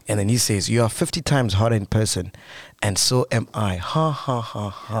 And then he says, you are 50 times hotter in person. And so am I. Ha, ha, ha,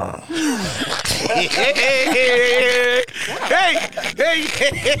 ha. Hey.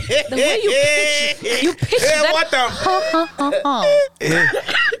 The way you pitch Hey, that. what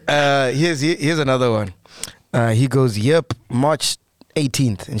the? Here's another one. He goes, yep, March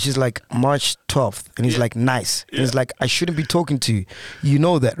 18th. And she's like, March 12th. And he's like, nice. And he's like, I shouldn't be talking to you. You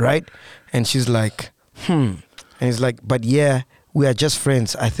know that, right? And she's like, And he's like, but yeah, we are just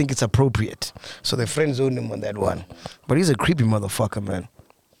friends. I think it's appropriate. So the friend zoned him on that one. But he's a creepy motherfucker, man.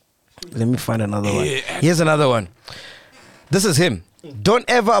 Let me find another one. Here's another one. This is him. Don't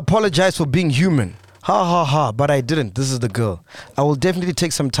ever apologize for being human. Ha ha ha, but I didn't. This is the girl. I will definitely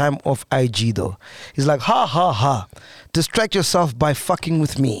take some time off IG though. He's like, ha ha ha. Distract yourself by fucking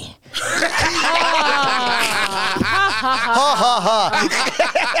with me. Ha ha ha.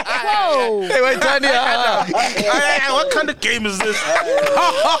 Whoa. Hey, wait, Tanya. Hey, what kind of game is this?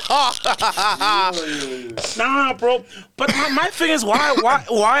 Nah, bro. But my thing is,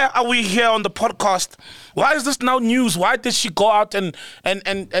 why are we here on the podcast? Why is this now news? Why did she go out and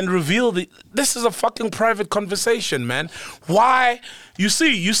reveal this is a fucking private conversation, man. Why? You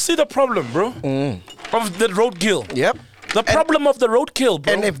see the problem, bro, of the roadkill. Yep. The problem of the roadkill,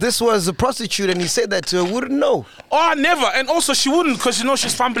 bro. And if this was a prostitute and he said that to her, wouldn't know. Oh, never. And also, she wouldn't because,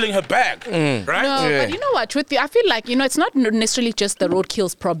 she's fumbling her bag, right? No, but you know what, truth be, I feel like, it's not necessarily just the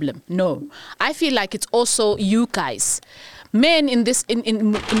roadkill's problem. No. I feel like it's also you guys. Men in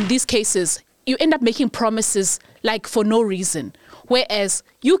these cases, you end up making promises like for no reason. Whereas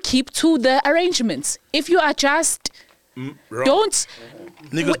you keep to the arrangements. If you are just Wrong. don't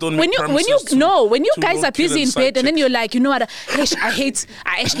Niggas don't when make you promises when you to guys are roadkill busy in and bed side and then chicks. you're like, you know what,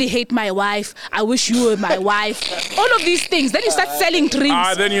 I actually hate my wife, I wish you were my wife, all of these things, then you start selling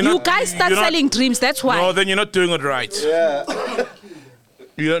dreams. then you guys start selling dreams, that's why. No, then you're not doing it right. Yeah.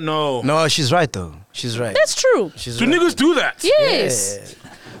 You don't know. No, she's right though. She's right. That's true. She's Do right. niggas do that? Yes.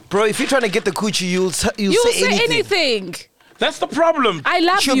 Bro, if you're trying to get the coochie, you'll say anything. That's the problem. I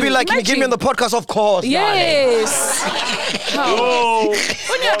love She'll you. be like, can you get me on the podcast? Of course. Yes. Yo.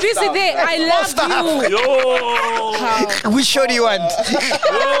 When you're busy there, I love you. Yo. Which show do you want?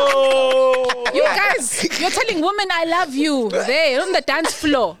 Yo. You guys, you're telling women I love you there on the dance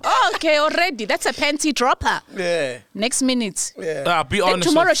floor. Oh, okay, already. That's a panty dropper. Yeah. Next minute. Be Then honest.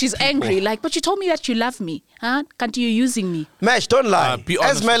 tomorrow with she's people. angry. Like, but you told me that you love me. Huh? Can't you using me? Mash, don't lie. Be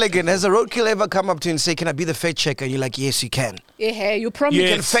honest As Maligan, has a roadkill ever come up to you and say, can I be the fact checker? And you're like, yes, you can. Yeah, you promise. Yes.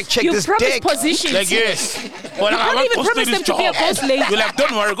 You can fact check you this promise dick. positions. Like, yes. Well, You can't even promise them to be a ghost lady. You're like,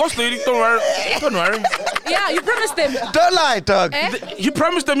 don't worry, ghost lady, don't worry. Don't worry. Yeah, you promise them. Don't lie, dog. You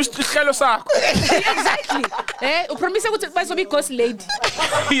promised them Mr. Khelo Sakho. Exactly. You promise ukuthi bazobe ghost lady.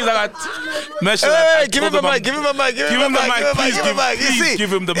 He's like, Mesh, Hey, give him the mic, give him the mic, Give him the mic, please give him the mic. You please see?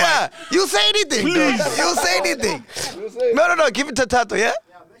 give him the mic. Yeah, you say anything, dog. You say anything. No, give it to Tato, yeah?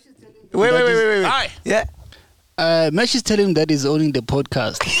 Wait. Aye. Yeah? Mesh is telling him that he's owning the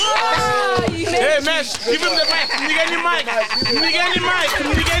podcast. Hey, Mesh, give him the mic. Nigga any mic.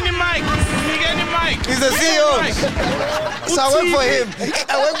 He's the CEO. So I work for him.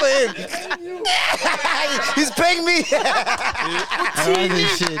 He's paying me. Around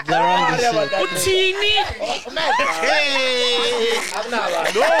this shit. Uthini?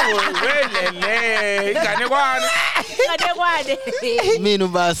 Welele, ingane kwane. Mina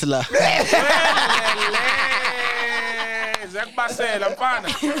ubasla. Zakubasela mfana.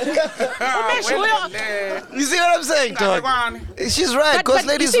 You see what I'm saying, dog? She's right. Ghost you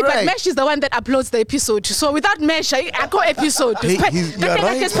lady's see, but right. Mesh is the one that uploads the episode. So without Mesh, I go episode. You're right.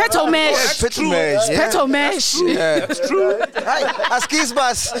 It's Peto Mesh. Peto Mesh, yeah. Peto Mesh. That's true. Hi, Askis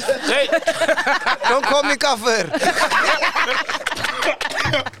Bas. Hey, Don't call me kafir.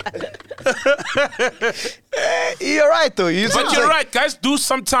 You're right, though. but you're right, guys. Do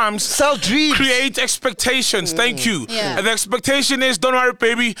sometimes Sell dreams. create expectations. Thank you. Yeah. And the expectation is, don't worry,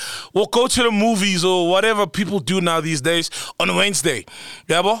 baby. We'll go to the movies or whatever people do now these days on Wednesday.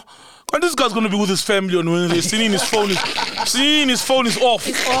 Yeah, bo? And this guy's gonna be with his family on Wednesday, seeing his phone is off.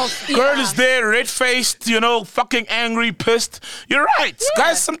 It's off. Girl yeah. is there, red-faced, fucking angry, pissed. You're right. Yeah.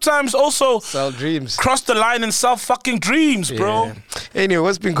 Guys sometimes also Sell dreams. cross the line and sell fucking dreams, bro. Yeah. Anyway,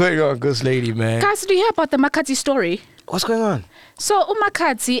 what's been going on, Ghost Lady, man? Guys, do you hear about the Makhadzi story? What's going on? So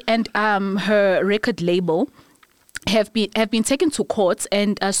Makhadzi and her record label have been taken to court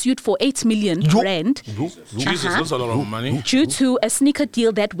and sued for 8 million rand Jesus, that's a lot of money. due to a sneaker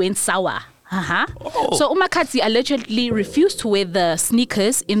deal that went sour. So Makhadzi allegedly refused to wear the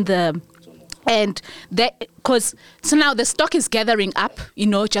sneakers and that because so now the stock is gathering up,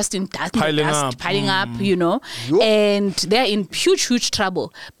 just in dust, Piling up. and they're in huge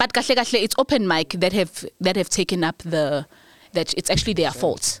trouble. But kahle it's open mic that have taken up that it's actually their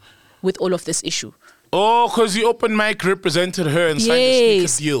fault with all of this issue. Oh, because the open mic represented her and signed the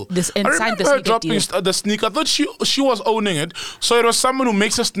sneaker deal. And I signed remember the her sneaker dropping deal. the sneaker. I thought she was owning it. So it was someone who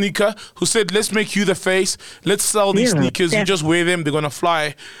makes a sneaker who said, let's make you the face. Let's sell these sneakers. You just wear them. They're going to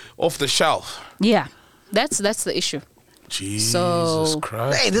fly off the shelf. Yeah, that's the issue. Jesus So-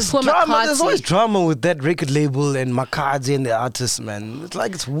 Christ. Hey, there's Poor drama. There's Makhadzi. always drama with that record label and Makhadzi and the artists, man. It's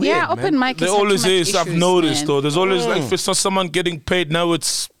like it's weird. Yeah, open man. mic There is always is. I've noticed, though. There's always, like, if it's not someone getting paid, now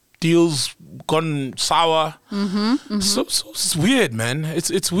it's deals gone sour. So it's weird, man.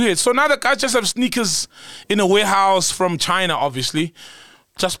 It's weird. So now the guys just have sneakers in a warehouse from China, obviously,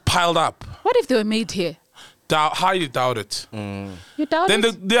 just piled up. What if they were made here? Highly doubt it. You doubt Then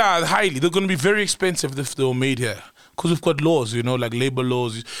it? highly. They're going to be very expensive if they were made here. Because we've got laws, like labor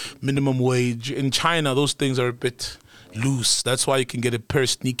laws, minimum wage. In China, those things are a bit loose. That's why you can get a pair of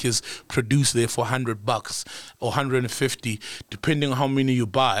sneakers produced there for $100 or 150, depending on how many you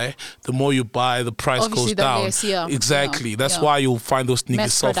buy. The more you buy, the price Obviously, goes the down. less, yeah. Exactly. Yeah, That's yeah. why you'll find those sneakers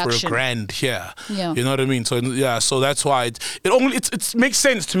Mass sell for production. $1,000 here. Yeah. You know what I mean? So yeah, so that's why it makes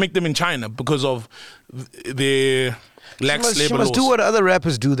sense to make them in China because of the lax She labor must laws. do what other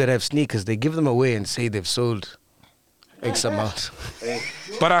rappers do that have sneakers. They give them away and say they've sold X amount.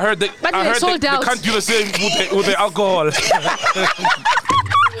 But I heard But I they heard sold they out. can't do the same with the alcohol.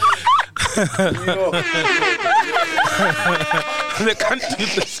 They can't do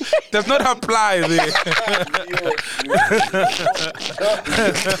this. Does not apply there.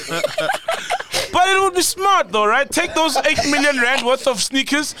 But it would be smart though, right? Take those 8 million rand worth of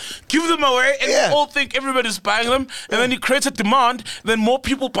sneakers, give them away, and Yeah. you all think everybody's buying them, and then it creates a demand, then more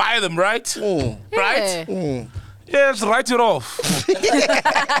people buy them, right? Right? Yeah. Yeah, let's write it off.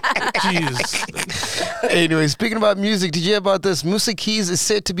 Jeez. Anyway, speaking about music, did you hear about this? Musa Keys is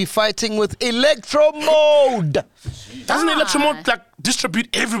said to be fighting with Electro Mode. Doesn't Electromode distribute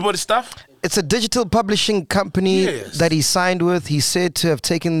everybody's stuff? It's a digital publishing company Yes. that he signed with. He's said to have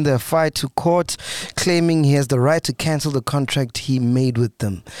taken the fight to court, claiming he has the right to cancel the contract he made with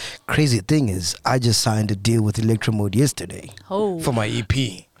them. Crazy thing is, I just signed a deal with Electro Mode yesterday for my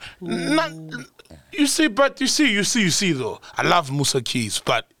EP. You see though. I love Musa Keys,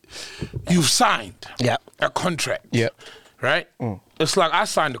 but you've signed a contract. Yeah. Right? It's like I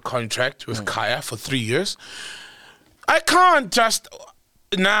signed a contract with Kaya for 3 years. I can't just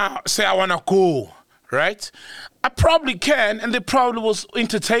now say I want to go, right? I probably can, and they probably will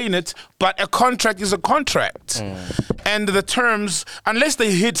entertain it, but a contract is a contract. And the terms, unless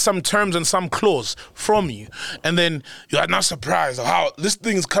they hit some terms and some clause from you, and then you are not surprised how this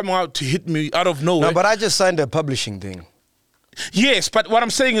thing is coming out to hit me out of nowhere. No, but I just signed a publishing thing. Yes, but what I'm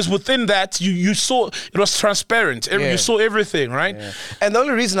saying is within that, you saw, it was transparent. Yeah. You saw everything, right? Yeah. And the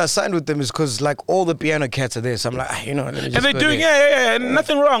only reason I signed with them is because like all the piano cats are there. So I'm like, let me just And they're go doing, there. and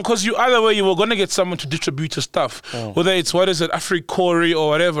nothing wrong, because either way, you were going to get someone to distribute your stuff. Whether it's, Africori or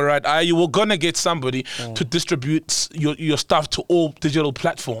whatever, right? You were going to get somebody to distribute your stuff to all digital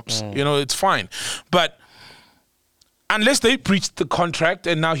platforms. It's fine. But unless they breached the contract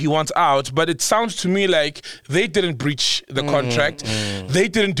and now he wants out, but it sounds to me like they didn't breach the contract. They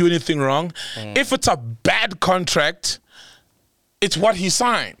didn't do anything wrong. If it's a bad contract, it's what he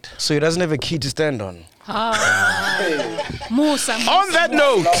signed. So he doesn't have a key to stand on. Musa. On that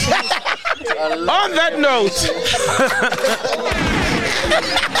note,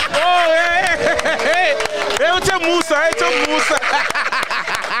 hey, it's a Musa.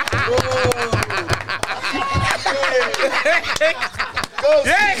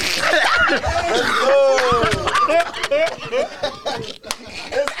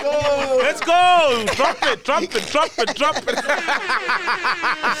 Let's go. Drop it.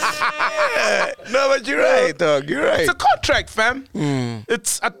 No, but you're right, dog. You're right. It's a contract, fam.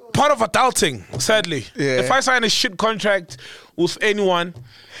 It's a part of adulting, sadly. Yeah. If I sign a shit contract with anyone,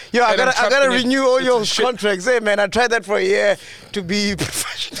 Yo, I and I'm gotta trapped in it, renew all it's your a shit. contracts. Hey, man, I tried that for a year to be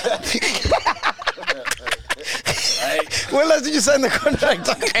professional. When last did you sign the contract?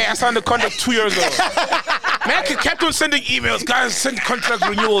 Hey, I signed the contract 2 years ago. Man, I kept on sending emails. Guys, send contract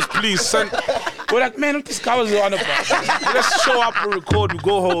renewals, please. We're like, man, what this guy was on about? Let's show up and record, we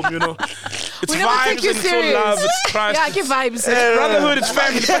go home, you know. It's We never take vibes you and it's all serious. love, it's Christ. Yeah, I give vibes. It's brotherhood, it's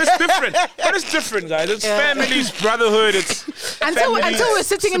family, but it's different. But it's different, guys. It's family, it's brotherhood, it's Until family, we're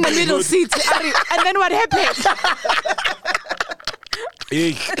sitting in the middle seat, and then what happened?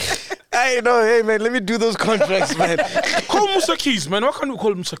 Hey, Hey, no, hey, man, let me do those contracts, man. call Musa Keys, man. Why can't we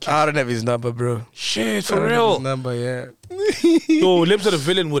call Musa Keys? I don't have his number, bro. Shit, I for don't have real. his number, yeah. Yo, lips that a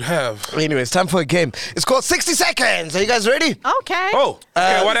villain would have. Anyway, it's time for a game. It's called 60 Seconds. Are you guys ready? Okay. Oh,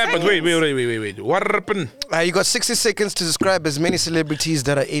 okay, what happened? Wait. What happened? You got 60 seconds to describe as many celebrities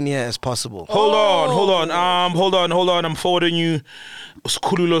that are in here as possible. Hold on. I'm forwarding you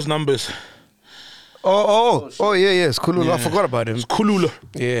Skululo's numbers. Oh, yeah, it's Kulula. I forgot about him. Kulula.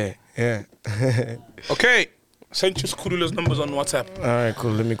 Yeah. Okay. Send you Skululo's numbers on WhatsApp. All right,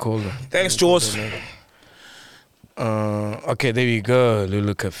 cool. Let me call them. Thanks, Jaws. Okay, there you go.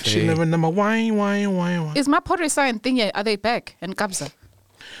 Lulu Cafe. She never number why. Is my pottery sign thing yet? Are they back in Kabza?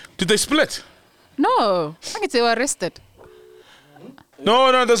 Did they split? No. I think they were arrested.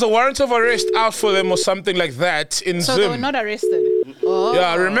 No, there's a warrant of arrest out for them or something like that in So Zim. they were not arrested. Oh. Yeah,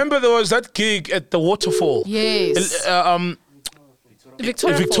 I remember there was that gig at the waterfall. Yes.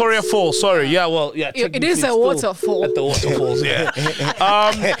 Victoria Falls. Sorry. Yeah, well, yeah. It is technically a still waterfall. At the waterfalls, yeah.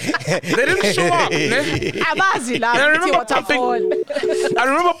 They didn't show up. Ne? I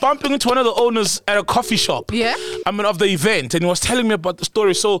remember bumping into one of the owners at a coffee shop. Yeah. Of the event, and he was telling me about the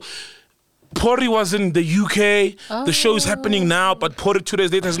story. So, Pori was in the UK. The show is happening now, but Pori 2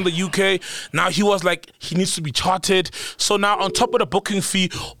 days later is in the UK. Now he was like, he needs to be charted. So now on top of the booking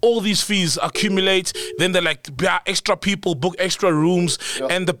fee, all these fees accumulate. Then they're like, extra people, book extra rooms.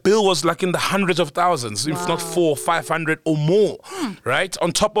 And the bill was like in the hundreds of thousands, if not 400 or 500 or more, right?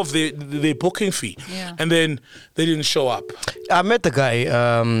 On top of the booking fee. Yeah. And then they didn't show up. I met the guy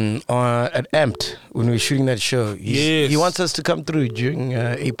at Amped when we were shooting that show. He wants us to come through during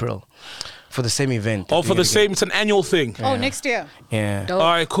April for the same event. Oh, for the same, it's an annual thing. Oh, next year. Yeah. Dope. All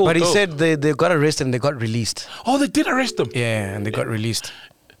right, cool. But he dope. said they got arrested and they got released. Oh, they did arrest them? Yeah, and they got released.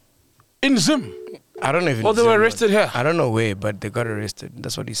 In Zim? I don't know if it's Oh, they were arrested here? I don't know where, but they got arrested.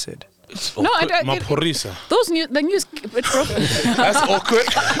 That's what he said. No, Maporisa. the news, it broke. That's awkward.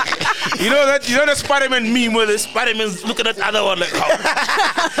 You know that Spider-Man meme where the Spider-Man's looking at the other one like, oh.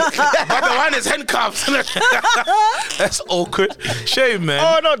 But the one is handcuffed. That's awkward. Shame, man.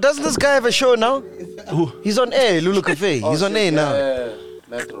 Oh, no, doesn't this guy have a show now? He's on air, Lulu Cafe. He's on air now.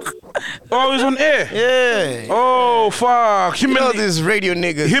 Oh, he's on air? Yeah. Oh, fuck. You know these radio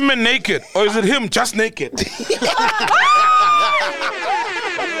niggas. Him and Naked. Or is it him just naked?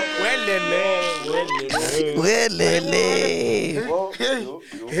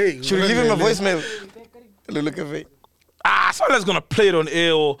 Hey, should we leave him a voicemail? Lulu Cafe. Someone's gonna play it on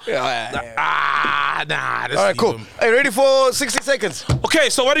air or... Yeah. Nah. All right, cool. Are you ready for 60 seconds? Okay,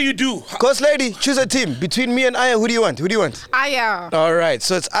 so what do you do? Ghost Lady, choose a team. Between me and Aya, who do you want? Aya. All right,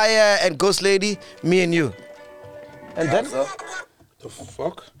 so it's Aya and Ghost Lady, me and you. And then? The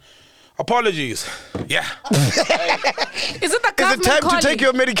fuck? Apologies. Yeah. Is it the government Is it time calling? to take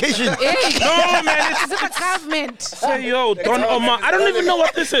your medication? Hey. No, man. Is it the government? Say, yo, Don Omar. I don't even know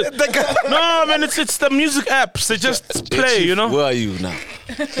what this is. No, man, it's the music apps. They just play, you know? Where are you now?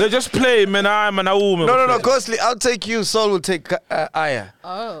 They just play, man. No, Ghostly, I'll take you. Saul will take Aya.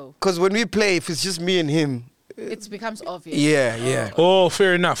 Oh, Because when we play, if it's just me and him, it becomes obvious. yeah. Oh,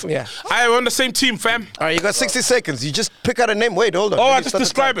 fair enough. Yeah. I'm on the same team, fam. All right, you got 60 seconds. You just pick out a name. Wait, hold on. Oh, Let I me just start the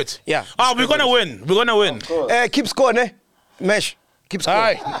describe time. it. Yeah. Oh, we're gonna win. We're gonna win. Keep score, ne? Mesh. Keep score.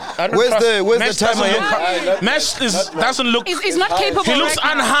 Alright. Where's the timer here? Mesh doesn't look. He's not capable. He looks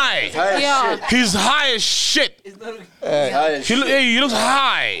right now. unhigh. Yeah. He's high as shit. He looks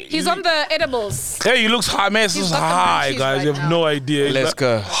high. He's on the edibles. Hey, he looks high. Man, this He's is got the high, munchies guys. right You have now. no idea. He's Let's like-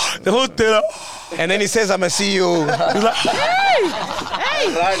 go. The whole thing. And then he says, I'm a CEO. He's like,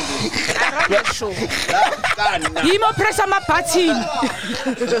 Yimo press on my button.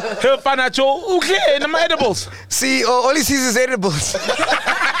 hey, Panacho. Okay, and my edibles. CEO, all he sees is edibles.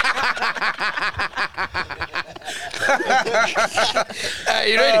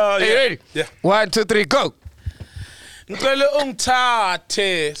 You ready? Are you ready? Yeah. 1, 2, 3, go. Ngicela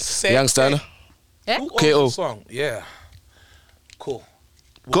ungithathe se- Young Stunner. Who owns KO. the song? Yeah. Cool.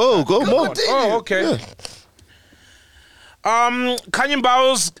 Go more. Oh, okay. Kanye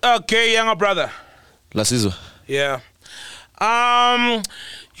Mbao's gay younger brother. Lasizwe. Yeah.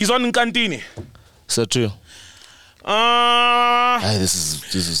 He's on Nkantini. Is that true?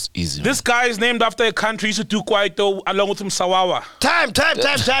 This is easy. This guy is named after a country. He used to do Kwaito along with Msawawa.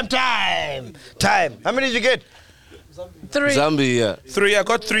 Time. How many did you get? 3. Zambia. 3. I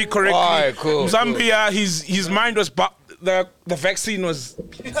got 3 correctly. All right, cool. Zambia. His mind was the vaccine was.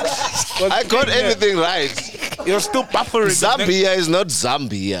 I got everything right. You're still buffering. Zambia is not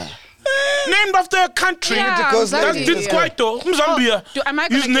Zambia. Named after a country. Yeah, Because that Zambia. did Kwaito. Zambia. Am I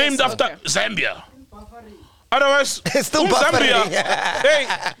He's gonna named guess? after Okay. Zambia. Otherwise, It's still Zambia. buffering. Hey,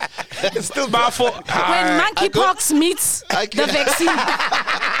 It's still Bafo. When monkeypox meets the vaccine.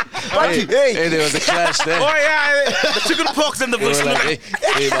 Hey, there was a clash there. Oh yeah, the chicken pox and the They were vaccine. like,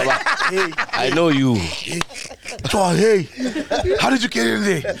 hey, Baba. I know you. Oh, hey, how did you get in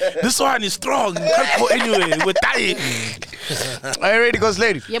there? This one is strong. You can't go anywhere. We're dying. Are you ready, Ghost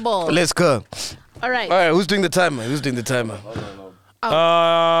Lady? Yeah, boy. Let's go. All right. All right, who's doing the timer?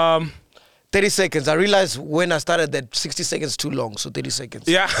 30 seconds. I realized when I started that 60 seconds too long, so 30 seconds.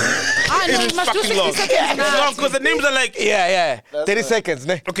 Yeah. No, It you is must do fucking 60 long. seconds now. No, because the names are like. Yeah. 30 seconds,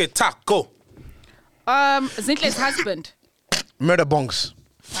 ne? Okay, Tak, go. Zintle's husband. Murder bongs.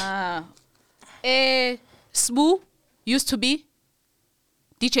 Sbu used to be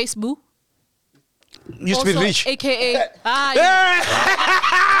DJ Sbu. Used to be Also, rich. AKA. Hey!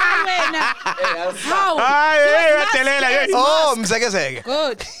 How? Oh, mzekezeke.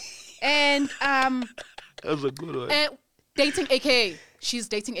 Good. And That's a good one. dating AKA. She's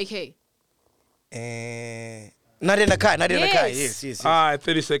dating AKA. Nadia Nakai. Yes. Yes.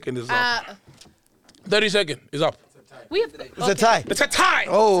 30 seconds is up. 30 seconds is up. We have. It's a tie. It's a tie.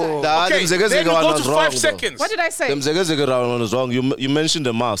 Oh. Okay, then we go to 5 seconds. What did I say? The Mzegezege round was wrong. You mentioned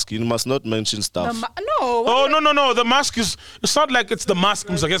the mask. You must not mention stuff. No. Oh, no. The mask is. It's not like it's the mask.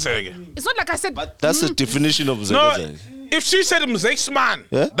 It's not like I said. That's the definition of No, Mzegezege. if she said man,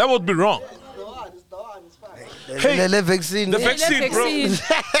 Yeah? that would be wrong. Hey, The vaccine. the vaccine, bro.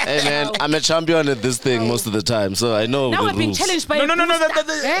 Hey man, I'm a champion at this thing most of the time, so I know Now the we're being rules. challenged by. No. a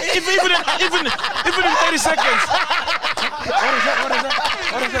booster. Eh? Even in 30 seconds.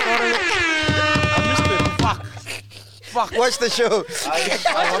 What is that? I missed it. Fuck. Watch the show. For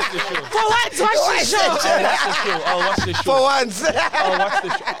what? Watch the show. I'll watch the show. For once.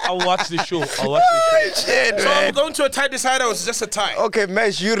 I'll watch the show. Shit, So man. I'm going to a tie decider or it's just a tie? Okay,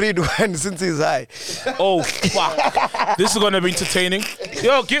 Mesh, you read one since he's high. Oh, fuck. This is going to be entertaining.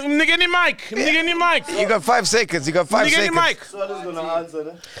 Yo, give nigga any mic. You got 5 seconds. Nigga any mic.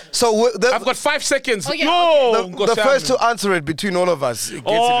 So I've got 5 seconds. Oh, yeah, No. the first to answer it between all of us. Gets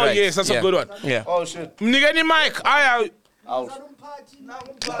Oh, it right. yes, that's a good one. Yeah. Oh shit. Nigga any mic.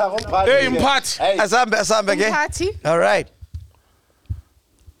 Hey, Impart. Asambe, okay? Party. All right.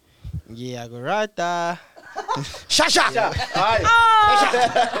 Yeah, Gorata. Shasha.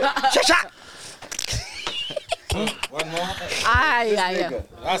 Shasha. Yeah.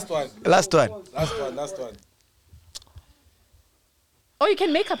 Last one. Oh, you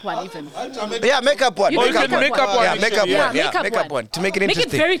can make up one even. Yeah, make up one. You can make up one. Yeah, make up Yeah, one. make Yeah, up make up one. one. To make it Make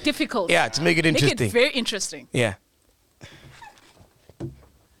interesting. it very difficult. Yeah, to make it Make interesting. it very interesting. Yeah.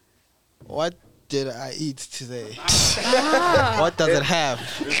 What did I eat today? What does it have?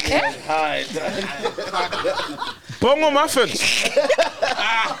 Bongo muffins.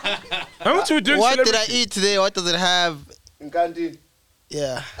 How much are we doing? What did I eat today? What does it have?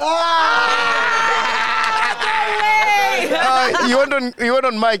 Yeah. You went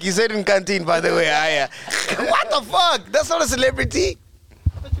on mic. You said in canteen, by the way. What the fuck? That's not a celebrity.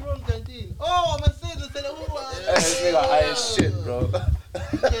 Oh, I'm Shit, bro.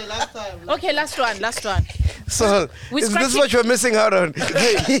 Okay, last time. Okay, last one. So We is this scratching- what you're missing out on?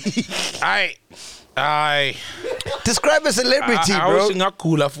 I Describe a celebrity, I bro. was in a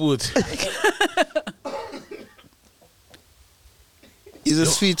cooler food. Is a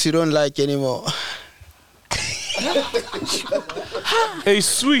sweet you don't like anymore. Hey,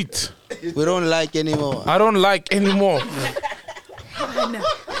 sweet. We don't like anymore. I don't like anymore.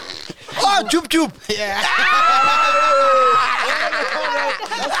 Oh, chup chup.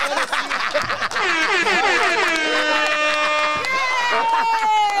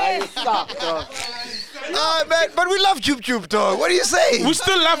 Man, but we love chup chup, dog. What are you saying? We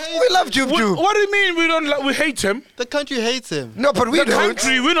still love. We love chup chup. What do you mean we don't? We hate him. The country hates him. No, but we The don't.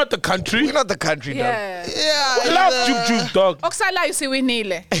 country. We're not the country. We're not the country, Yeah. Yeah. We love Jup Jup, dog. Oksala, you say we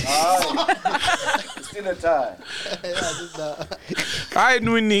nile. Still a tie. I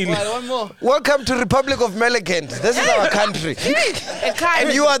winning. One more. Welcome to Republic of Melikent. This is our country.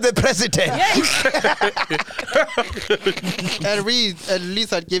 And you are the president. At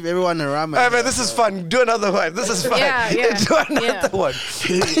least I'd give everyone a rama. Hey, man, this is fun. Do another one. This is fun. Yeah. Do another one.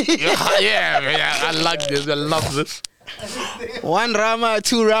 yeah, I like this. I love this. 1 rama,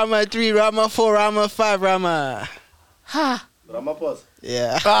 2 rama, 3 rama, 4 rama, 5 rama. Ramaphosa.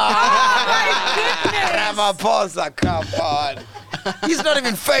 Yeah. Ramaphosa, come on. He's not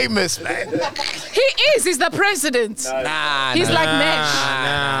even famous, man. He is. He's the president. Nah, He's like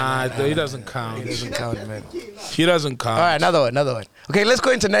Nash. Nah, he doesn't count. He doesn't count, man. He doesn't count. All right, another one. Okay, let's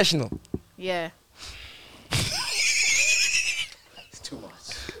go international. Yeah.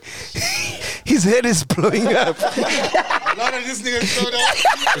 His head is blowing up. Too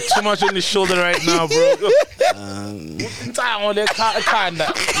much on his shoulder right now, bro.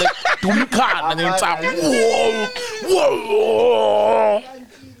 Whoa.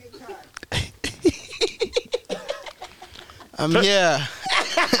 I'm here.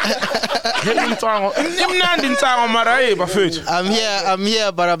 I'm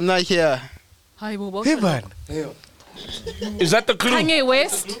here, but I'm not here. Hi, Bobo. Hey, man. Is that the clue? Kanye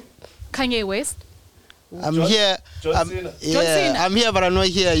West. I'm here. John Cena. I'm here, but I'm not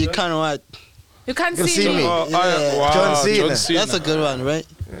here. You can't what? You can't You see see me. me. Wow, John Cena. That's a good one, right?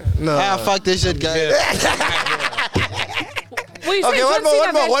 No. Fuck this shit, guys. Well, you Okay, said John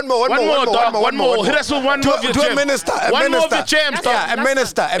Cena, man. One more. Hit us with one more of your Do a gems. minister. One more of your gems, dog. Yeah, a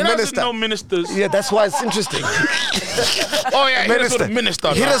minister. He doesn't know ministers. Yeah, that's why it's interesting. Oh yeah, hit us with a minister.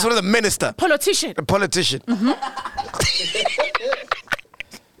 Hit us with a minister. Politician. A politician.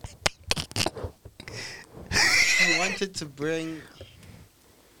 He wanted to bring.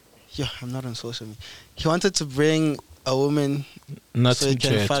 Yeah, I'm not on social media. He wanted to bring a woman so he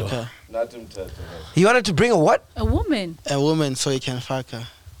can fuck her. He wanted to bring a what? A woman. A woman so he can fuck her.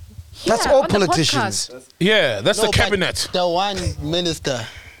 That's Yeah, all on the politicians. podcast. Yeah, that's No, the but cabinet. The one minister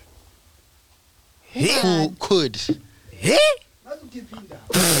who could. Hey?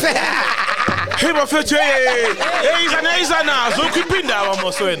 Hey, bafethu, hey, iza nazo ukipinda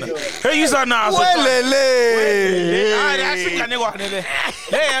abamoswena. Hey, iza nazo. Welele. Asiganekwane le.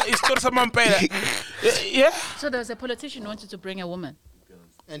 Hey, isitori samampela. Yeah. So there was a politician who wanted to bring a woman.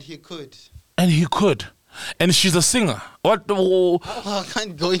 And he could. And he could. And she's a singer. What? Well, I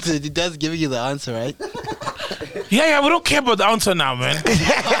can't go into it. That's giving you the answer, right? Yeah, we don't care about the answer now, man.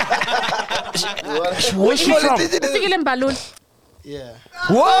 Where's she from? Fikile Mbalul. Yeah.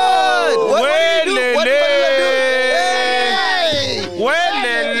 What? What Welele. did he do? What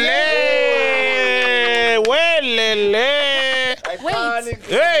did he do? Welele. Wait.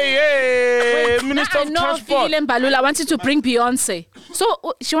 Hey, Minister of No, Transport. Fikile Mbalul. I wanted to bring Beyonce. So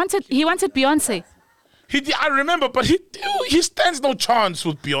he wanted Beyonce. I remember, but he stands no chance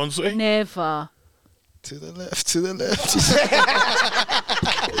with Beyonce. Never. To the left.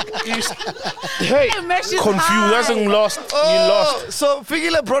 Hey, Mesh is confused. high. That's lost. You lost. So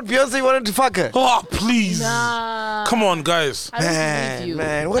Figila brought Beyonce, he wanted to fuck her. Oh, please. Nah. Come on, guys. I don't believe you.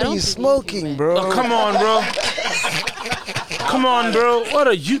 Man, I what are don't you believe smoking, man. bro? Oh, come on, bro. Come on, bro. What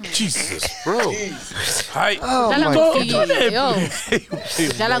are you, Jesus, bro? Hi. Oh, Dlala my ngofike, yo. Hey.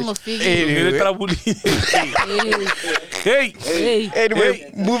 Dlala ngofike. Hey.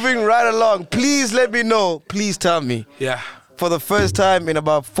 Anyway, moving right along. Please let me know. Please tell me. Yeah. For the first time in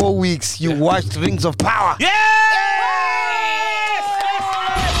about 4 weeks, you watched Rings of Power. Yes!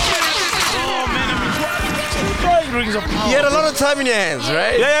 Oh, man, I'm enjoying Rings of Power. You had a lot of time in your hands,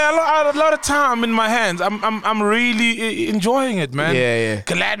 right? Yeah, I had a lot of time in my hands. I'm really enjoying it, man. Yeah.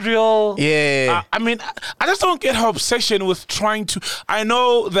 Galadriel. Yeah. I mean, I just don't get her obsession with trying to. I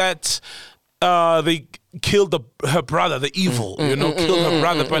know that they killed her brother, the evil. Killed her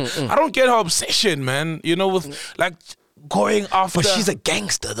brother, but I don't get her obsession, man. With like going after. But she's a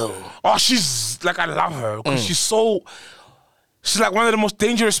gangster, though. Oh, she's like, I love her because she's like one of the most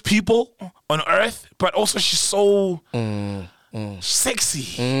dangerous people on earth, but also she's so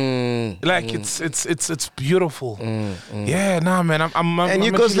sexy. Like it's beautiful. Yeah, nah, man, I'm And you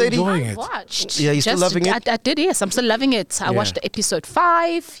actually goes, lady? enjoying I it. watched. Yeah, you still loving it? I did, yes. I'm still loving it. I watched episode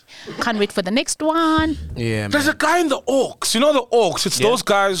 5. Can't wait for the next one. Yeah, There's a guy in the Orcs. You know the Orcs? It's those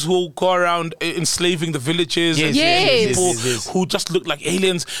guys who go around enslaving the villages and Yes. people Yes. who just look like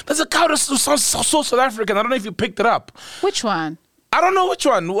aliens. There's a guy who sounds so South African. I don't know if you picked it up. Which one? I don't know which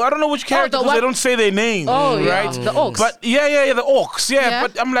one. I don't know which character because one- they don't say their name. Oh, yeah. right? The Orcs. But yeah, the Orcs. Yeah, Yeah.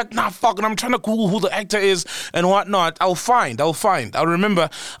 but I'm like, nah, fuck. And I'm trying to Google who the actor is and whatnot. I'll find. I'll remember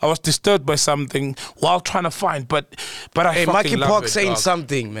I was disturbed by something while trying to find. But I Hey, fucking love monkeypox it, ain't dog.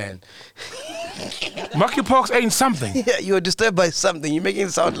 something, man. Monkeypox ain't something. Yeah, you were disturbed by something. You're making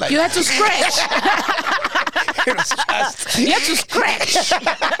it sound like You had to scratch. it was just. You had to scratch.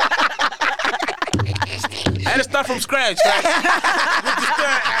 I had to start from scratch.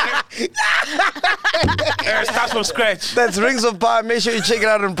 Start from scratch. That's Rings of Power. Make sure you check it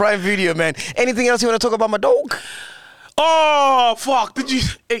out on Prime Video, man. Anything else you want to talk about my dog? Oh fuck! Did you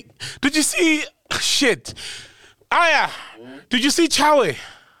see shit? Aya, did you see Chawe?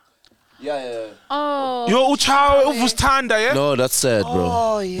 Yeah. Oh. Yo, Chawe uvusithanda, yeah? No, that's sad, bro.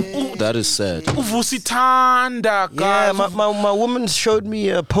 Oh, yeah. That is sad. Uvusithanda, Yeah, guys. my woman showed me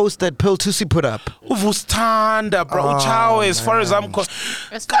a post that Pearl Tusi put up. Uvusithanda, bro. Chawe, as far as I'm As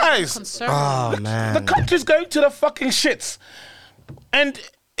far as guys, I'm concerned. Oh, man. the country's going to the fucking shits. And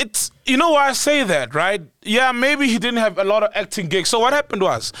it's, you know why I say that, right? Yeah, maybe he didn't have a lot of acting gigs. So what happened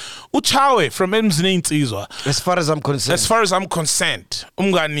was, Uchawe from Mzini Insizwa, As far as I'm concerned.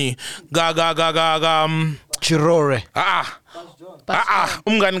 Umgani, Chirore.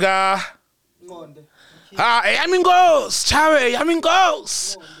 Umgani Yamingos, Chawe,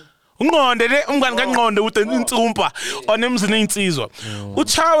 Yamingos. Ungonde umngani kaNqonde with insumpa on Mzini Insizwa.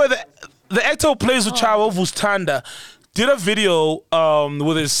 Uchawe, the actor who plays Uchawe Vustanda, did a video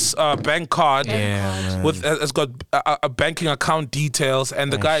with his bank card. With it's got a banking account details, and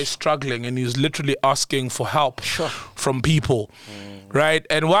the guy is struggling, and he's literally asking for help from people, right?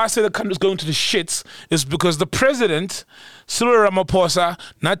 And why I say the country's going to the shits is because the president, Cyril Ramaphosa,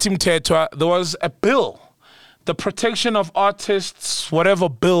 Natim Tetwa, there was a bill, the Protection of Artists, whatever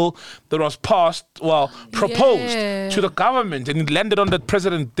bill that was passed, proposed to the government, and it landed on the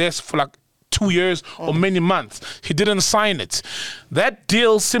president's desk for like 2 years or many months. He didn't sign it. That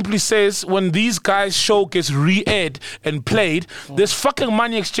deal simply says when these guys' show gets re-aired and played, there's fucking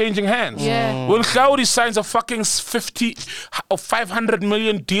money exchanging hands. Yeah. When Gaudi signs a fucking 50 or 500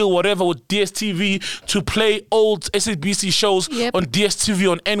 million deal, whatever, with DSTV to play old SABC shows on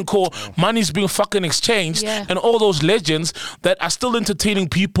DSTV, on Encore, money's being fucking exchanged, and all those legends that are still entertaining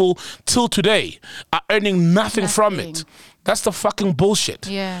people till today are earning nothing from it. That's the fucking bullshit.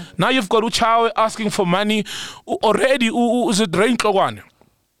 Yeah. Now you've got Uchawe asking for money. Already, is it Rainklawan?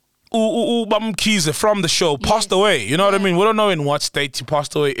 Bamkize from the show passed away. You know what I mean? We don't know in what state he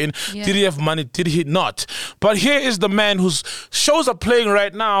passed away in. Did he have money? Did he not? But here is the man whose shows are playing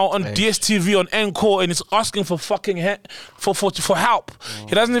right now on DSTV, on Encore, and he's asking for fucking for help.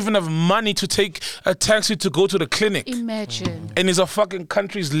 He doesn't even have money to take a taxi to go to the clinic. Imagine. And he's a fucking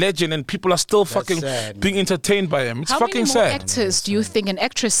country's legend, and people are still fucking being entertained by him. It's How fucking many more sad. actors do you think and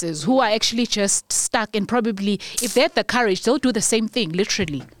actresses who are actually just stuck and probably, if they had the courage, they'll do the same thing,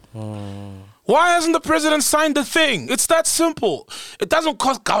 literally? Why hasn't the president signed the thing? It's that simple. It doesn't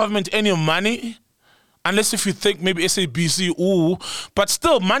cost government any money. Unless if you think maybe SABC, but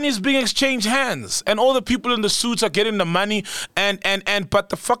still money is being exchanged hands, and all the people in the suits are getting the money, but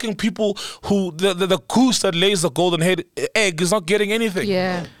the fucking people who the goose that lays the golden egg is not getting anything.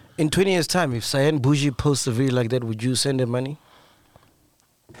 Yeah. In 20 years' time, if Cyan Bougie posts a video like that, would you send him money?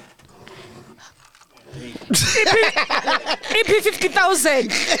 EP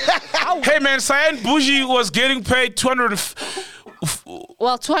 50,000. Hey man, Cyan Bougie was getting paid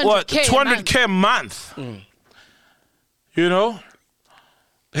 200K a month. You know?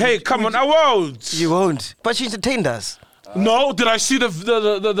 Hey, come on, I won't. You won't. But she entertained us. No, did I see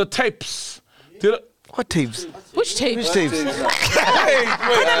the tapes? What tapes? Which tapes? Which tapes? Wait.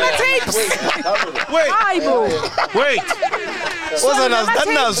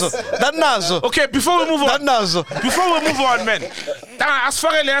 That nazo. Okay, before we move on, man. As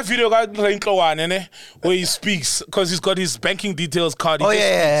far as that video where he speaks, because he's got his banking details card.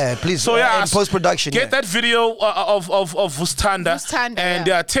 Please. So in post-production. Get that video of Vustanda, and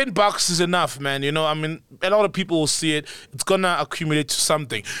 $10 is enough, man. You know, I mean, a lot of people will see it. It's gonna accumulate to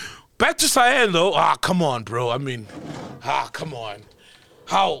something. Back to Cyan though. Come on, bro. I mean, come on.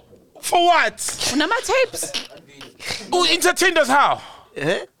 How? For what? Nama tapes. Who entertained us how?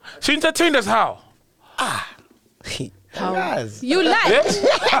 She entertained us how? You lied.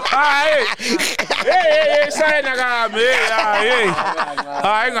 Hey, Cyan Nagam. Hey.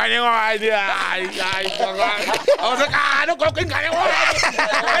 I was like, no cooking.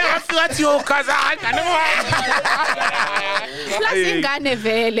 I feel you, cause Plus ingane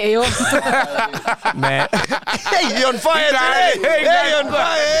vele yo. Man. Hey, you're on fire today. Hey, you're on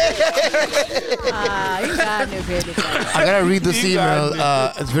fire. Ingane vele. I gotta read this email.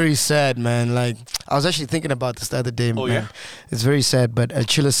 It's very sad, man. Like, I was actually thinking about this the other day, man. Yeah? It's very sad, but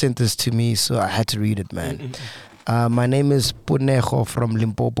Chilla sent this to me, so I had to read it, man. My name is Punejo from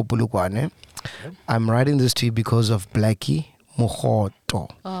Limpopo, Polokwane. I'm writing this to you because of Blackie, Mukhoto.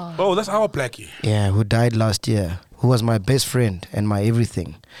 Oh, that's our Blackie. Yeah, who died last year, who was my best friend and my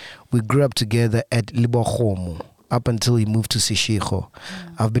everything. We grew up together at Libochomo up until he moved to Seshego.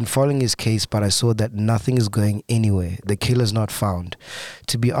 I've been following his case, but I saw that nothing is going anywhere. The killer's not found.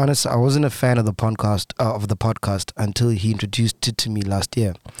 To be honest, I wasn't a fan of the podcast until he introduced it to me last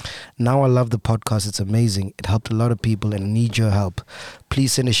year. Now I love the podcast. It's amazing. It helped a lot of people and I need your help.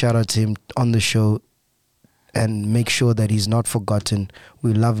 Please send a shout out to him on the show and make sure that he's not forgotten.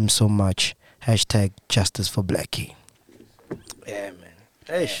 We love him so much. Hashtag justice for Blackie. Yeah, man.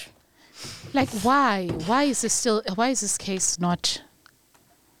 Eish. Like, why? Why is this case not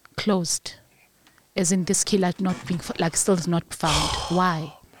closed? As in this killer not being, still is not found.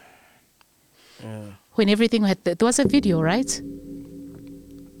 Why? When everything there was a video, right?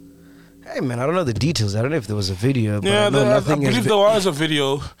 Hey, man, I don't know the details. I don't know if there was a video. But Yeah, I I believe there was a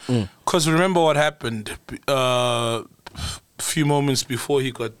video. Because remember what happened a few moments before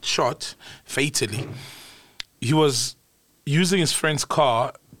he got shot fatally. He was using his friend's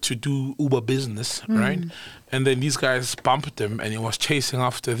car to do Uber business, right? And then these guys bumped him and he was chasing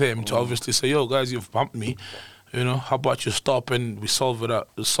after them to obviously say, yo, guys, you've bumped me. You know, how about you stop and we solve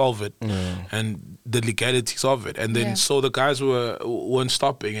it and the legalities of it. And then so the guys weren't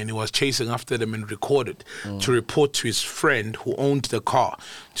stopping and he was chasing after them and recorded to report to his friend who owned the car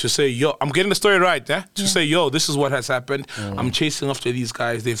to say, yo, I'm getting the story right, eh? To say, yo, this is what has happened. I'm chasing after these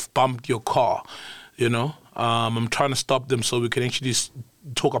guys. They've bumped your car, you know. I'm trying to stop them so we can actually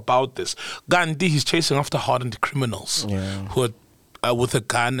talk about this. Gandhi, he's chasing after hardened criminals who are with a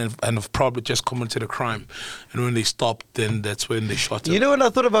gun and have probably just committed a crime. And when they stopped, then that's when they shot him. You know when I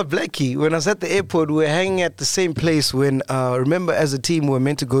thought about Blackie? When I was at the airport, we were hanging at the same place when, remember as a team, we were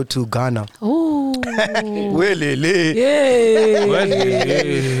meant to go to Ghana. Oh.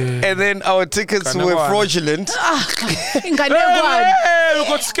 And then our tickets were fraudulent. In Ganegwan. Hey, we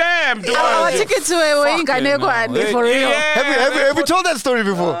got scammed. Our tickets were in Ganegwan, for real. Have we told that story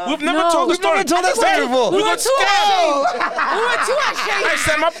before? We've never told the story. We've never told that story before. We got scammed. We were too ashamed. I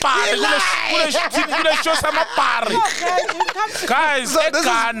said my guys,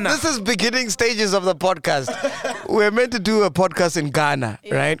 this is beginning stages of the podcast. We're meant to do a podcast in Ghana,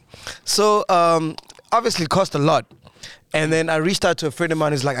 right? So obviously it cost a lot. And then I reached out to a friend of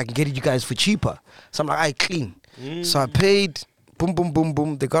mine who's like, I can get it you guys for cheaper. So I'm like, I clean. So I paid. Boom, boom, boom,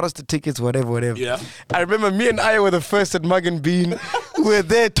 boom. They got us the tickets, whatever. Yeah. I remember me and I were the first at Mug and Bean. We were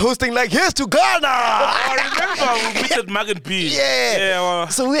there toasting like, here's to Ghana. I remember we met at Mug and Bean. Yeah.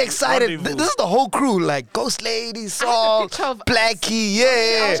 So we're excited. This is the whole crew, like Ghost Lady, Saul, Blackie,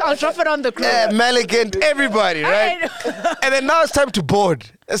 I'll drop it on the crew. Malikan, everybody, right? And then now it's time to board.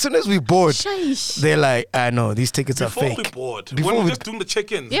 As soon as we board, they're like, I know, these tickets are fake. Before we board. When we just doing the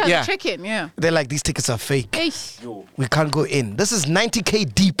check-in. Yeah, the check-in, They're like, these tickets are fake. We can't go in. This is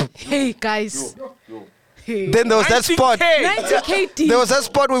 90K deep. Hey, guys. Then there was that spot. 90K deep. There was that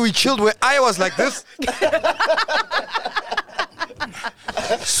spot where we chilled where I was like this.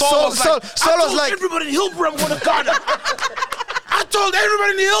 Saul was like, everybody in Hillbrow, I'm going to Ghana. I told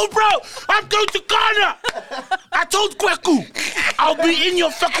everybody in the Hillbrow, I'm going to Ghana. I told Kweku, I'll be in your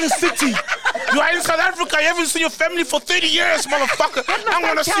fucking city. You are in South Africa. You haven't seen your family for 30 years, motherfucker. I'm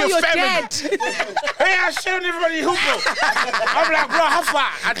going to see your family. Hey, I showed everybody in Hillbrow. I'm like, bro, how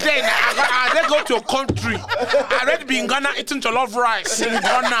far? I go to a country. I already be in Ghana eating jollof rice in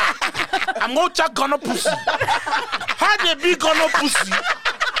Ghana. I'm going to check Ghana pussy. How they be Ghana pussy?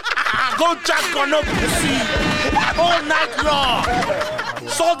 I go check Ghana pussy all night long.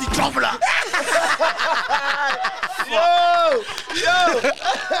 Saw the troubler.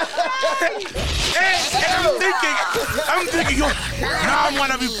 Hey, I'm thinking, yo, now I'm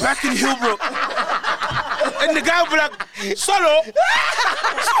gonna be back in Hillbrow. And the guy will be like, Solo,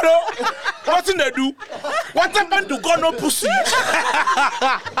 what did they do? What happened to Ghana pussy?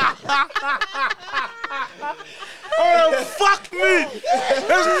 Oh, fuck me.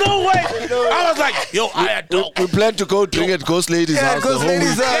 There's no way. I was like, yo, we plan to go drink at Ghost Lady's house. Ghost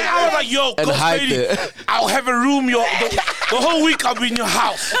Lady's house. I was like, yo, Ghost Lady, I'll have a room. The whole week I'll be in your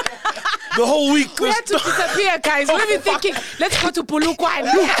house. The whole week. We had to disappear, guys. We've been thinking, let's go to Polokwane.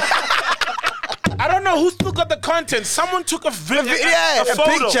 I don't know who still got the content. Someone took a video, a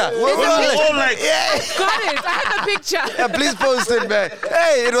photo. picture. We're all like, got it. I have the picture. Yeah, please post it, man.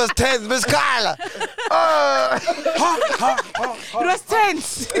 Hey, it was tense, Miss Kyla. It was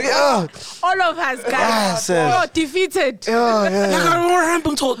tense. Yeah. All of us, guys. Defeated. Like, I remember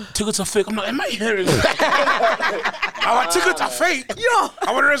being told tickets are fake. I'm like, am I hearing it? Our tickets are fake.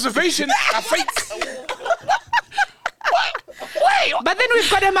 Our reservation are fake. way. But then we've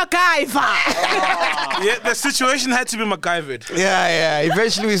got a MacGyver. Yeah, the situation had to be MacGyvered. Yeah.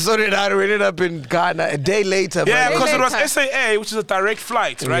 Eventually we sorted it out. We ended up in Ghana a day later. Yeah, man. because it was SAA, which is a direct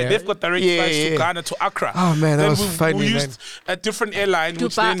flight, right? Yeah. They've got direct flights to Ghana, to Accra. Oh, man, that then was funny, we man. used a different airline,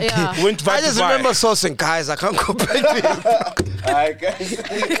 which Dubai, then yeah. went back I just to Dubai. remember sourcing, guys. I can't go back to it.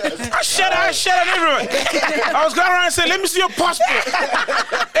 I shut on everyone. I was going around and saying, let me see your passport.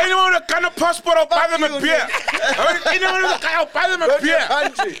 Anyone with a kind of passport, I'll buy them a beer. Anyone with a kind, I'll buy them a beer.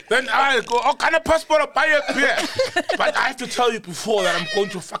 Then I go, oh, kind of passport, I'll buy you a beer. But I have to tell you before that I'm going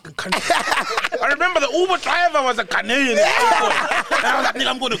to a fucking country. I remember the Uber driver was a Ghanaian. And I was like, nigga,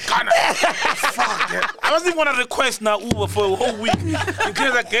 I'm going to Ghana. Fuck, yeah. I wasn't even going to request now Uber for a whole week in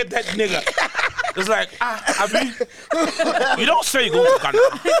case I get that nigga. It's like, Abi, you don't say you go to Ghana.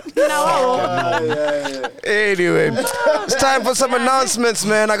 Anyway, it's time for some announcements,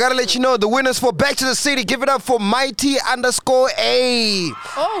 man. I gotta let you know the winners for Back to the City. Give it up for Mighty_A.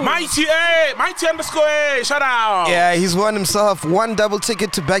 Mighty _A, shout out. Yeah, he's won himself one double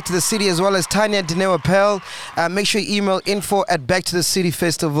ticket to Back to the City, as well as Tanya Dineo Appel. Make sure you email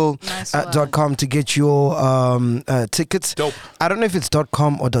info@backtothecityfestival.com to get your tickets. Dope. I don't know if it's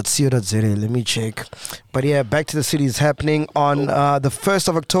 .com or .co.za. Let me check. But yeah, Back to the City is happening on the 1st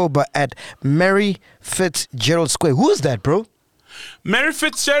of October at Mary Fitzgerald Square. Who is that, bro? Mary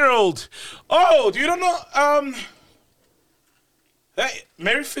Fitzgerald. Oh, you don't know? Hey,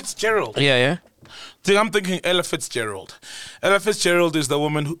 Mary Fitzgerald. Yeah. See, I'm thinking Ella Fitzgerald. Ella Fitzgerald is the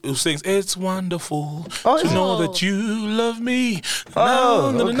woman who sings "It's wonderful to know that you love me."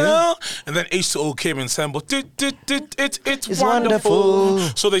 No. And then H2O came and sampled It's wonderful.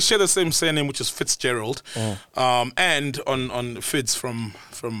 So they share the same surname, which is Fitzgerald, and on Fitz from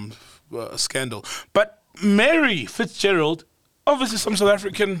Scandal. But Mary Fitzgerald. Obviously, some South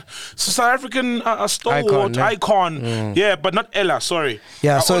African stalwart icon. Yeah, but not Ella. Sorry.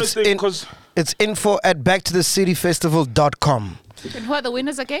 Yeah, so it's info@backtothecityfestival.com. And who are the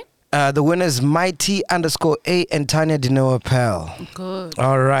winners again? The winner is Mighty_A and Tanya Dineo Appel. Good.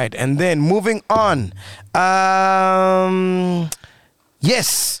 All right, and then moving on.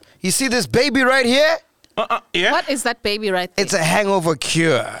 Yes, you see this baby right here? Yeah. What is that baby right there? It's a hangover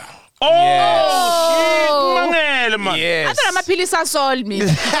cure. Oh, shit, Mangele, man. Yes. I thought amaphilisi asol me.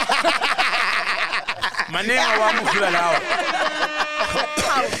 Manenga wami ufika lawa.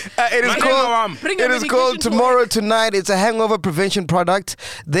 It is called Tomorrow Tonight. It's a hangover prevention product.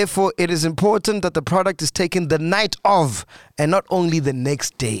 Therefore, it is important that the product is taken the night of and not only the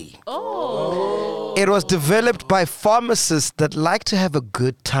next day. It was developed by pharmacists that like to have a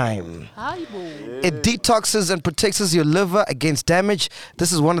good time. It detoxes and protects your liver against damage.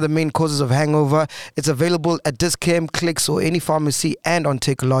 This is one of the main causes of hangover. It's available at Discam, Clicks, or any pharmacy and on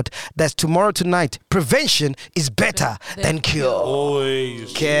Take-A-Lot. That's Tomorrow Tonight. Prevention is better than cure.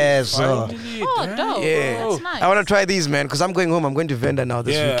 Always. Yes. Dope. Yeah. That's nice. I want to try these, man, because I'm going home. I'm going to Venda now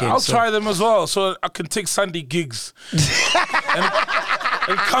this weekend. I'll try them as well, so I can take Sunday gigs and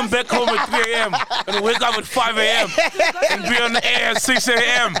come back home at 3 a.m. and wake up at 5 a.m. and be on the air at 6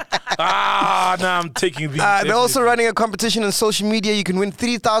 a.m. Now I'm taking these. They're also running a competition on social media. You can win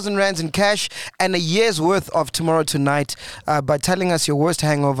 3,000 rands in cash and a year's worth of Tomorrow Tonight by telling us your worst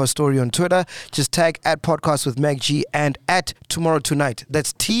hangover story on Twitter. Just tag @podcastwithMacG and @Tomorrow Tonight.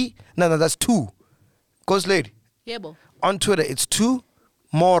 That's that's two. Ghost Lady. Yeah, bo. On Twitter, it's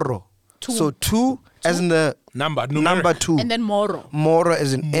tomorrow. So two as in the number two. And then Moro. Moro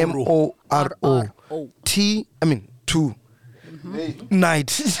as in MORO. Two.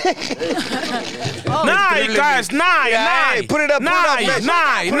 Night. Night, guys. Night. Put it up. Night. Put it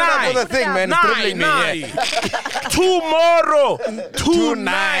up on the thing, man. It's dribbling me, Tomorrow.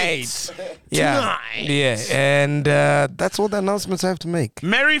 Tonight. Yeah. And that's all the announcements I have to make.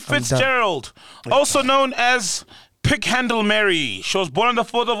 Mary Fitzgerald, also known as Pick Handle Mary. She was born on the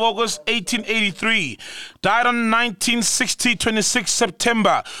 4th of August, 1883. Died on 1960, 26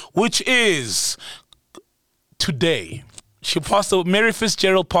 September, which is today. Mary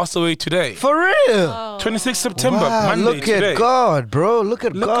Fitzgerald passed away today. For real? 26 September, Wow, Monday. look today. at God, bro. Look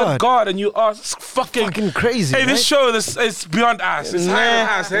at God. And you are fucking crazy. Hey, this show is beyond us. It's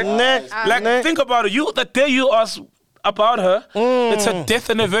higher than us. Eh? Think about it. That day you asked about her, it's her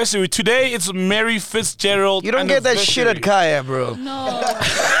death anniversary. Today it's Mary Fitzgerald. You don't get that shit at Kaya, bro. No.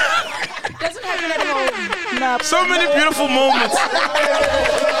 Doesn't happen at home. So many beautiful moments.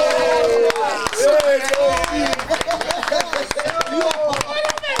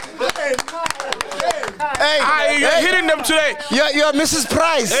 Hey, you're hitting them today. You're Mrs.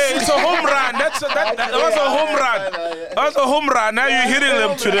 Price. Hey, it's a home run. That was a home run. That was a home run. Now you're hitting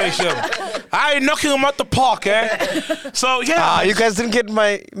them today, Shem. I ain't knocking him out the park, eh? So yeah. You guys didn't get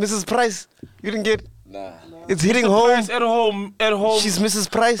my Mrs. Price. You didn't get. Nah. It's hitting home. At home. She's Mrs.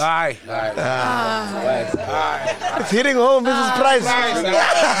 Price. Aye. It's hitting home, Mrs. Price. Aye.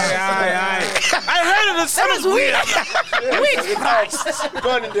 I heard it. It sounds weird. Weak price.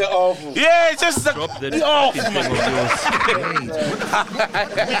 Burn in the oven. Yeah, it's just the oh my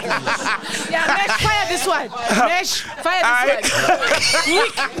Yeah, Mesh, fire this one. Mesh, fire this one.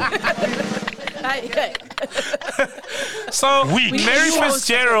 So Mary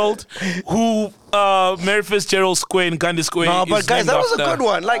Fitzgerald, who Mary Fitzgerald Square in Gandhi Square. No, but guys, that was a good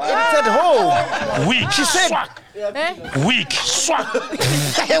one. Like it's at home. Weak. She said. Weak.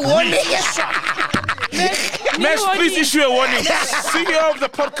 Mesh, please issue a warning. CEO of the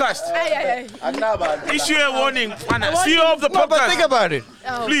podcast. Issue a warning. CEO of the podcast. But think about it.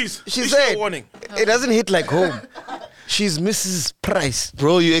 Please. She issue said a warning. It doesn't hit like home. She's Mrs. Price.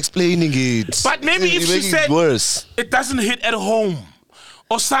 Bro, you're explaining it. But maybe if she said worse, it doesn't hit at home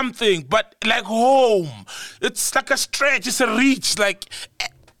or something, but like home, it's like a stretch, it's a reach. Like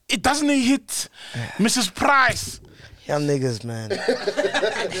it doesn't hit Mrs. Price. Young niggas, man.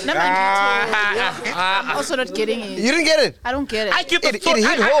 I'm also not getting it. You didn't get it? I don't get it. I get the It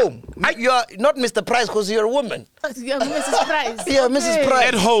hit home. You're not Mr. Price because you're a woman. You're Mrs. Price. Yeah, Mrs. Price.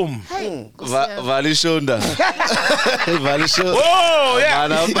 At home. Vali Shonda. Vali Shonda. Oh, yeah.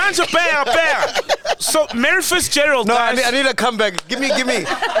 Man's a bear. So, Mary Fitzgerald. No, guys. I need a comeback. Give me.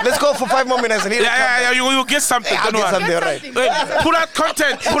 Let's go for 5 more minutes. I need a comeback. Yeah, you'll get something. I'll get something, right. Pull out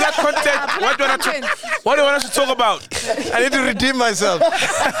content. What do you want us to talk about? I need to redeem myself.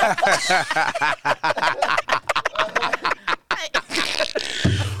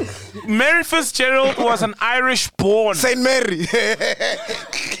 Mary Fitzgerald was an Irish-born. Saint Mary.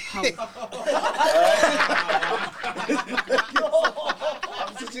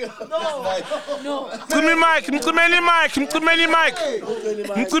 No. Mcimeni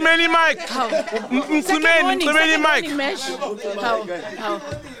mic. How?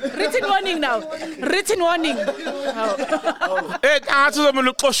 Written warning now. How?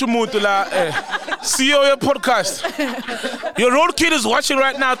 CEO your podcast. Your road kid is watching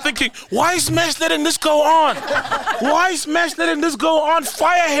right now thinking, why is Mesh letting this go on?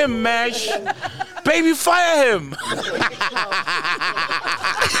 Fire him, Mesh. Baby, fire him.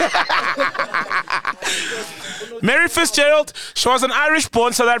 Mary Fitzgerald, she was an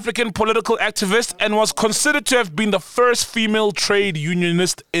Irish-born South African political activist and was considered to have been the first female trade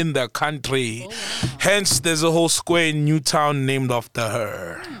unionist in the country. Hence, there's a whole square in Newtown named after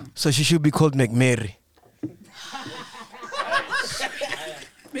her. So she should be called McMary.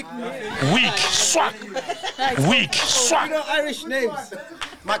 Weak. Swat. You know Irish names.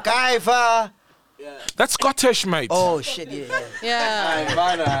 MacGyver. That's Scottish, mate. Oh, shit, yeah.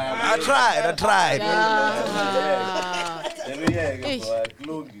 I tried.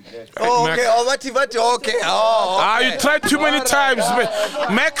 Okay, okay. You tried too many times.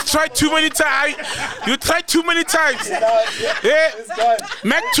 Mac tried too many times. You tried too many times. Yeah.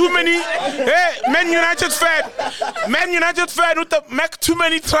 Mac too many. Hey, Man United fan with the Mac too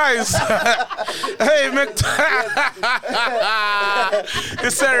many tries. Hey, Mac.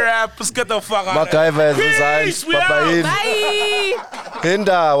 It's a rap. Let's get the fuck out. MacGyver has resigned. Bye.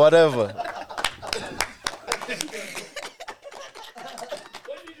 Hinda, whatever.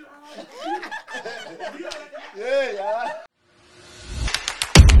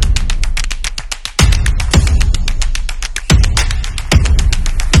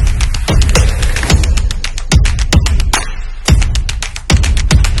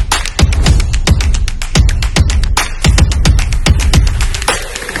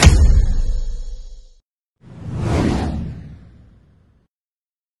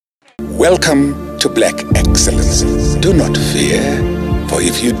 Welcome to Black Excellence. Do not fear, for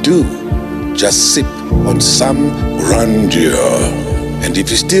if you do, just sip on some grandeur. And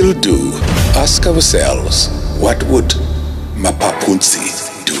if you still do, ask ourselves, what would Mapapunzi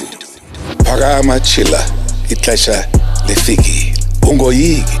do? Parama chila, itlesha lefiki.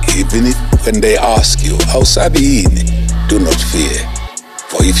 Ungoyigi, even if when they ask you, how sabini, do not fear.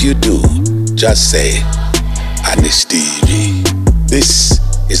 For if you do, just say, Anistivi. This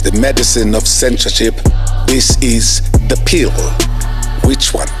is the medicine of censorship. This is the pill.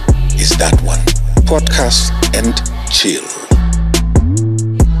 Which one is that one? Podcast and chill.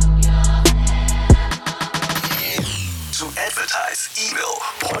 To advertise, email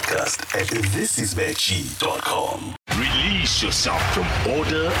podcast@thisisveggie.com. Release yourself from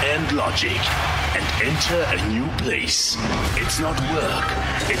order and logic and enter a new place. It's not work.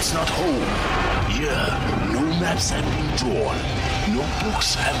 It's not home. Here, no maps have been drawn. No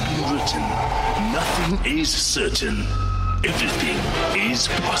books have been written. Nothing is certain. Everything is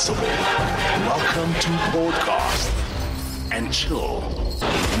possible. Welcome to Podcast and Chill.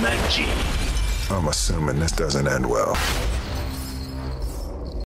 Makhadzi. I'm assuming this doesn't end well.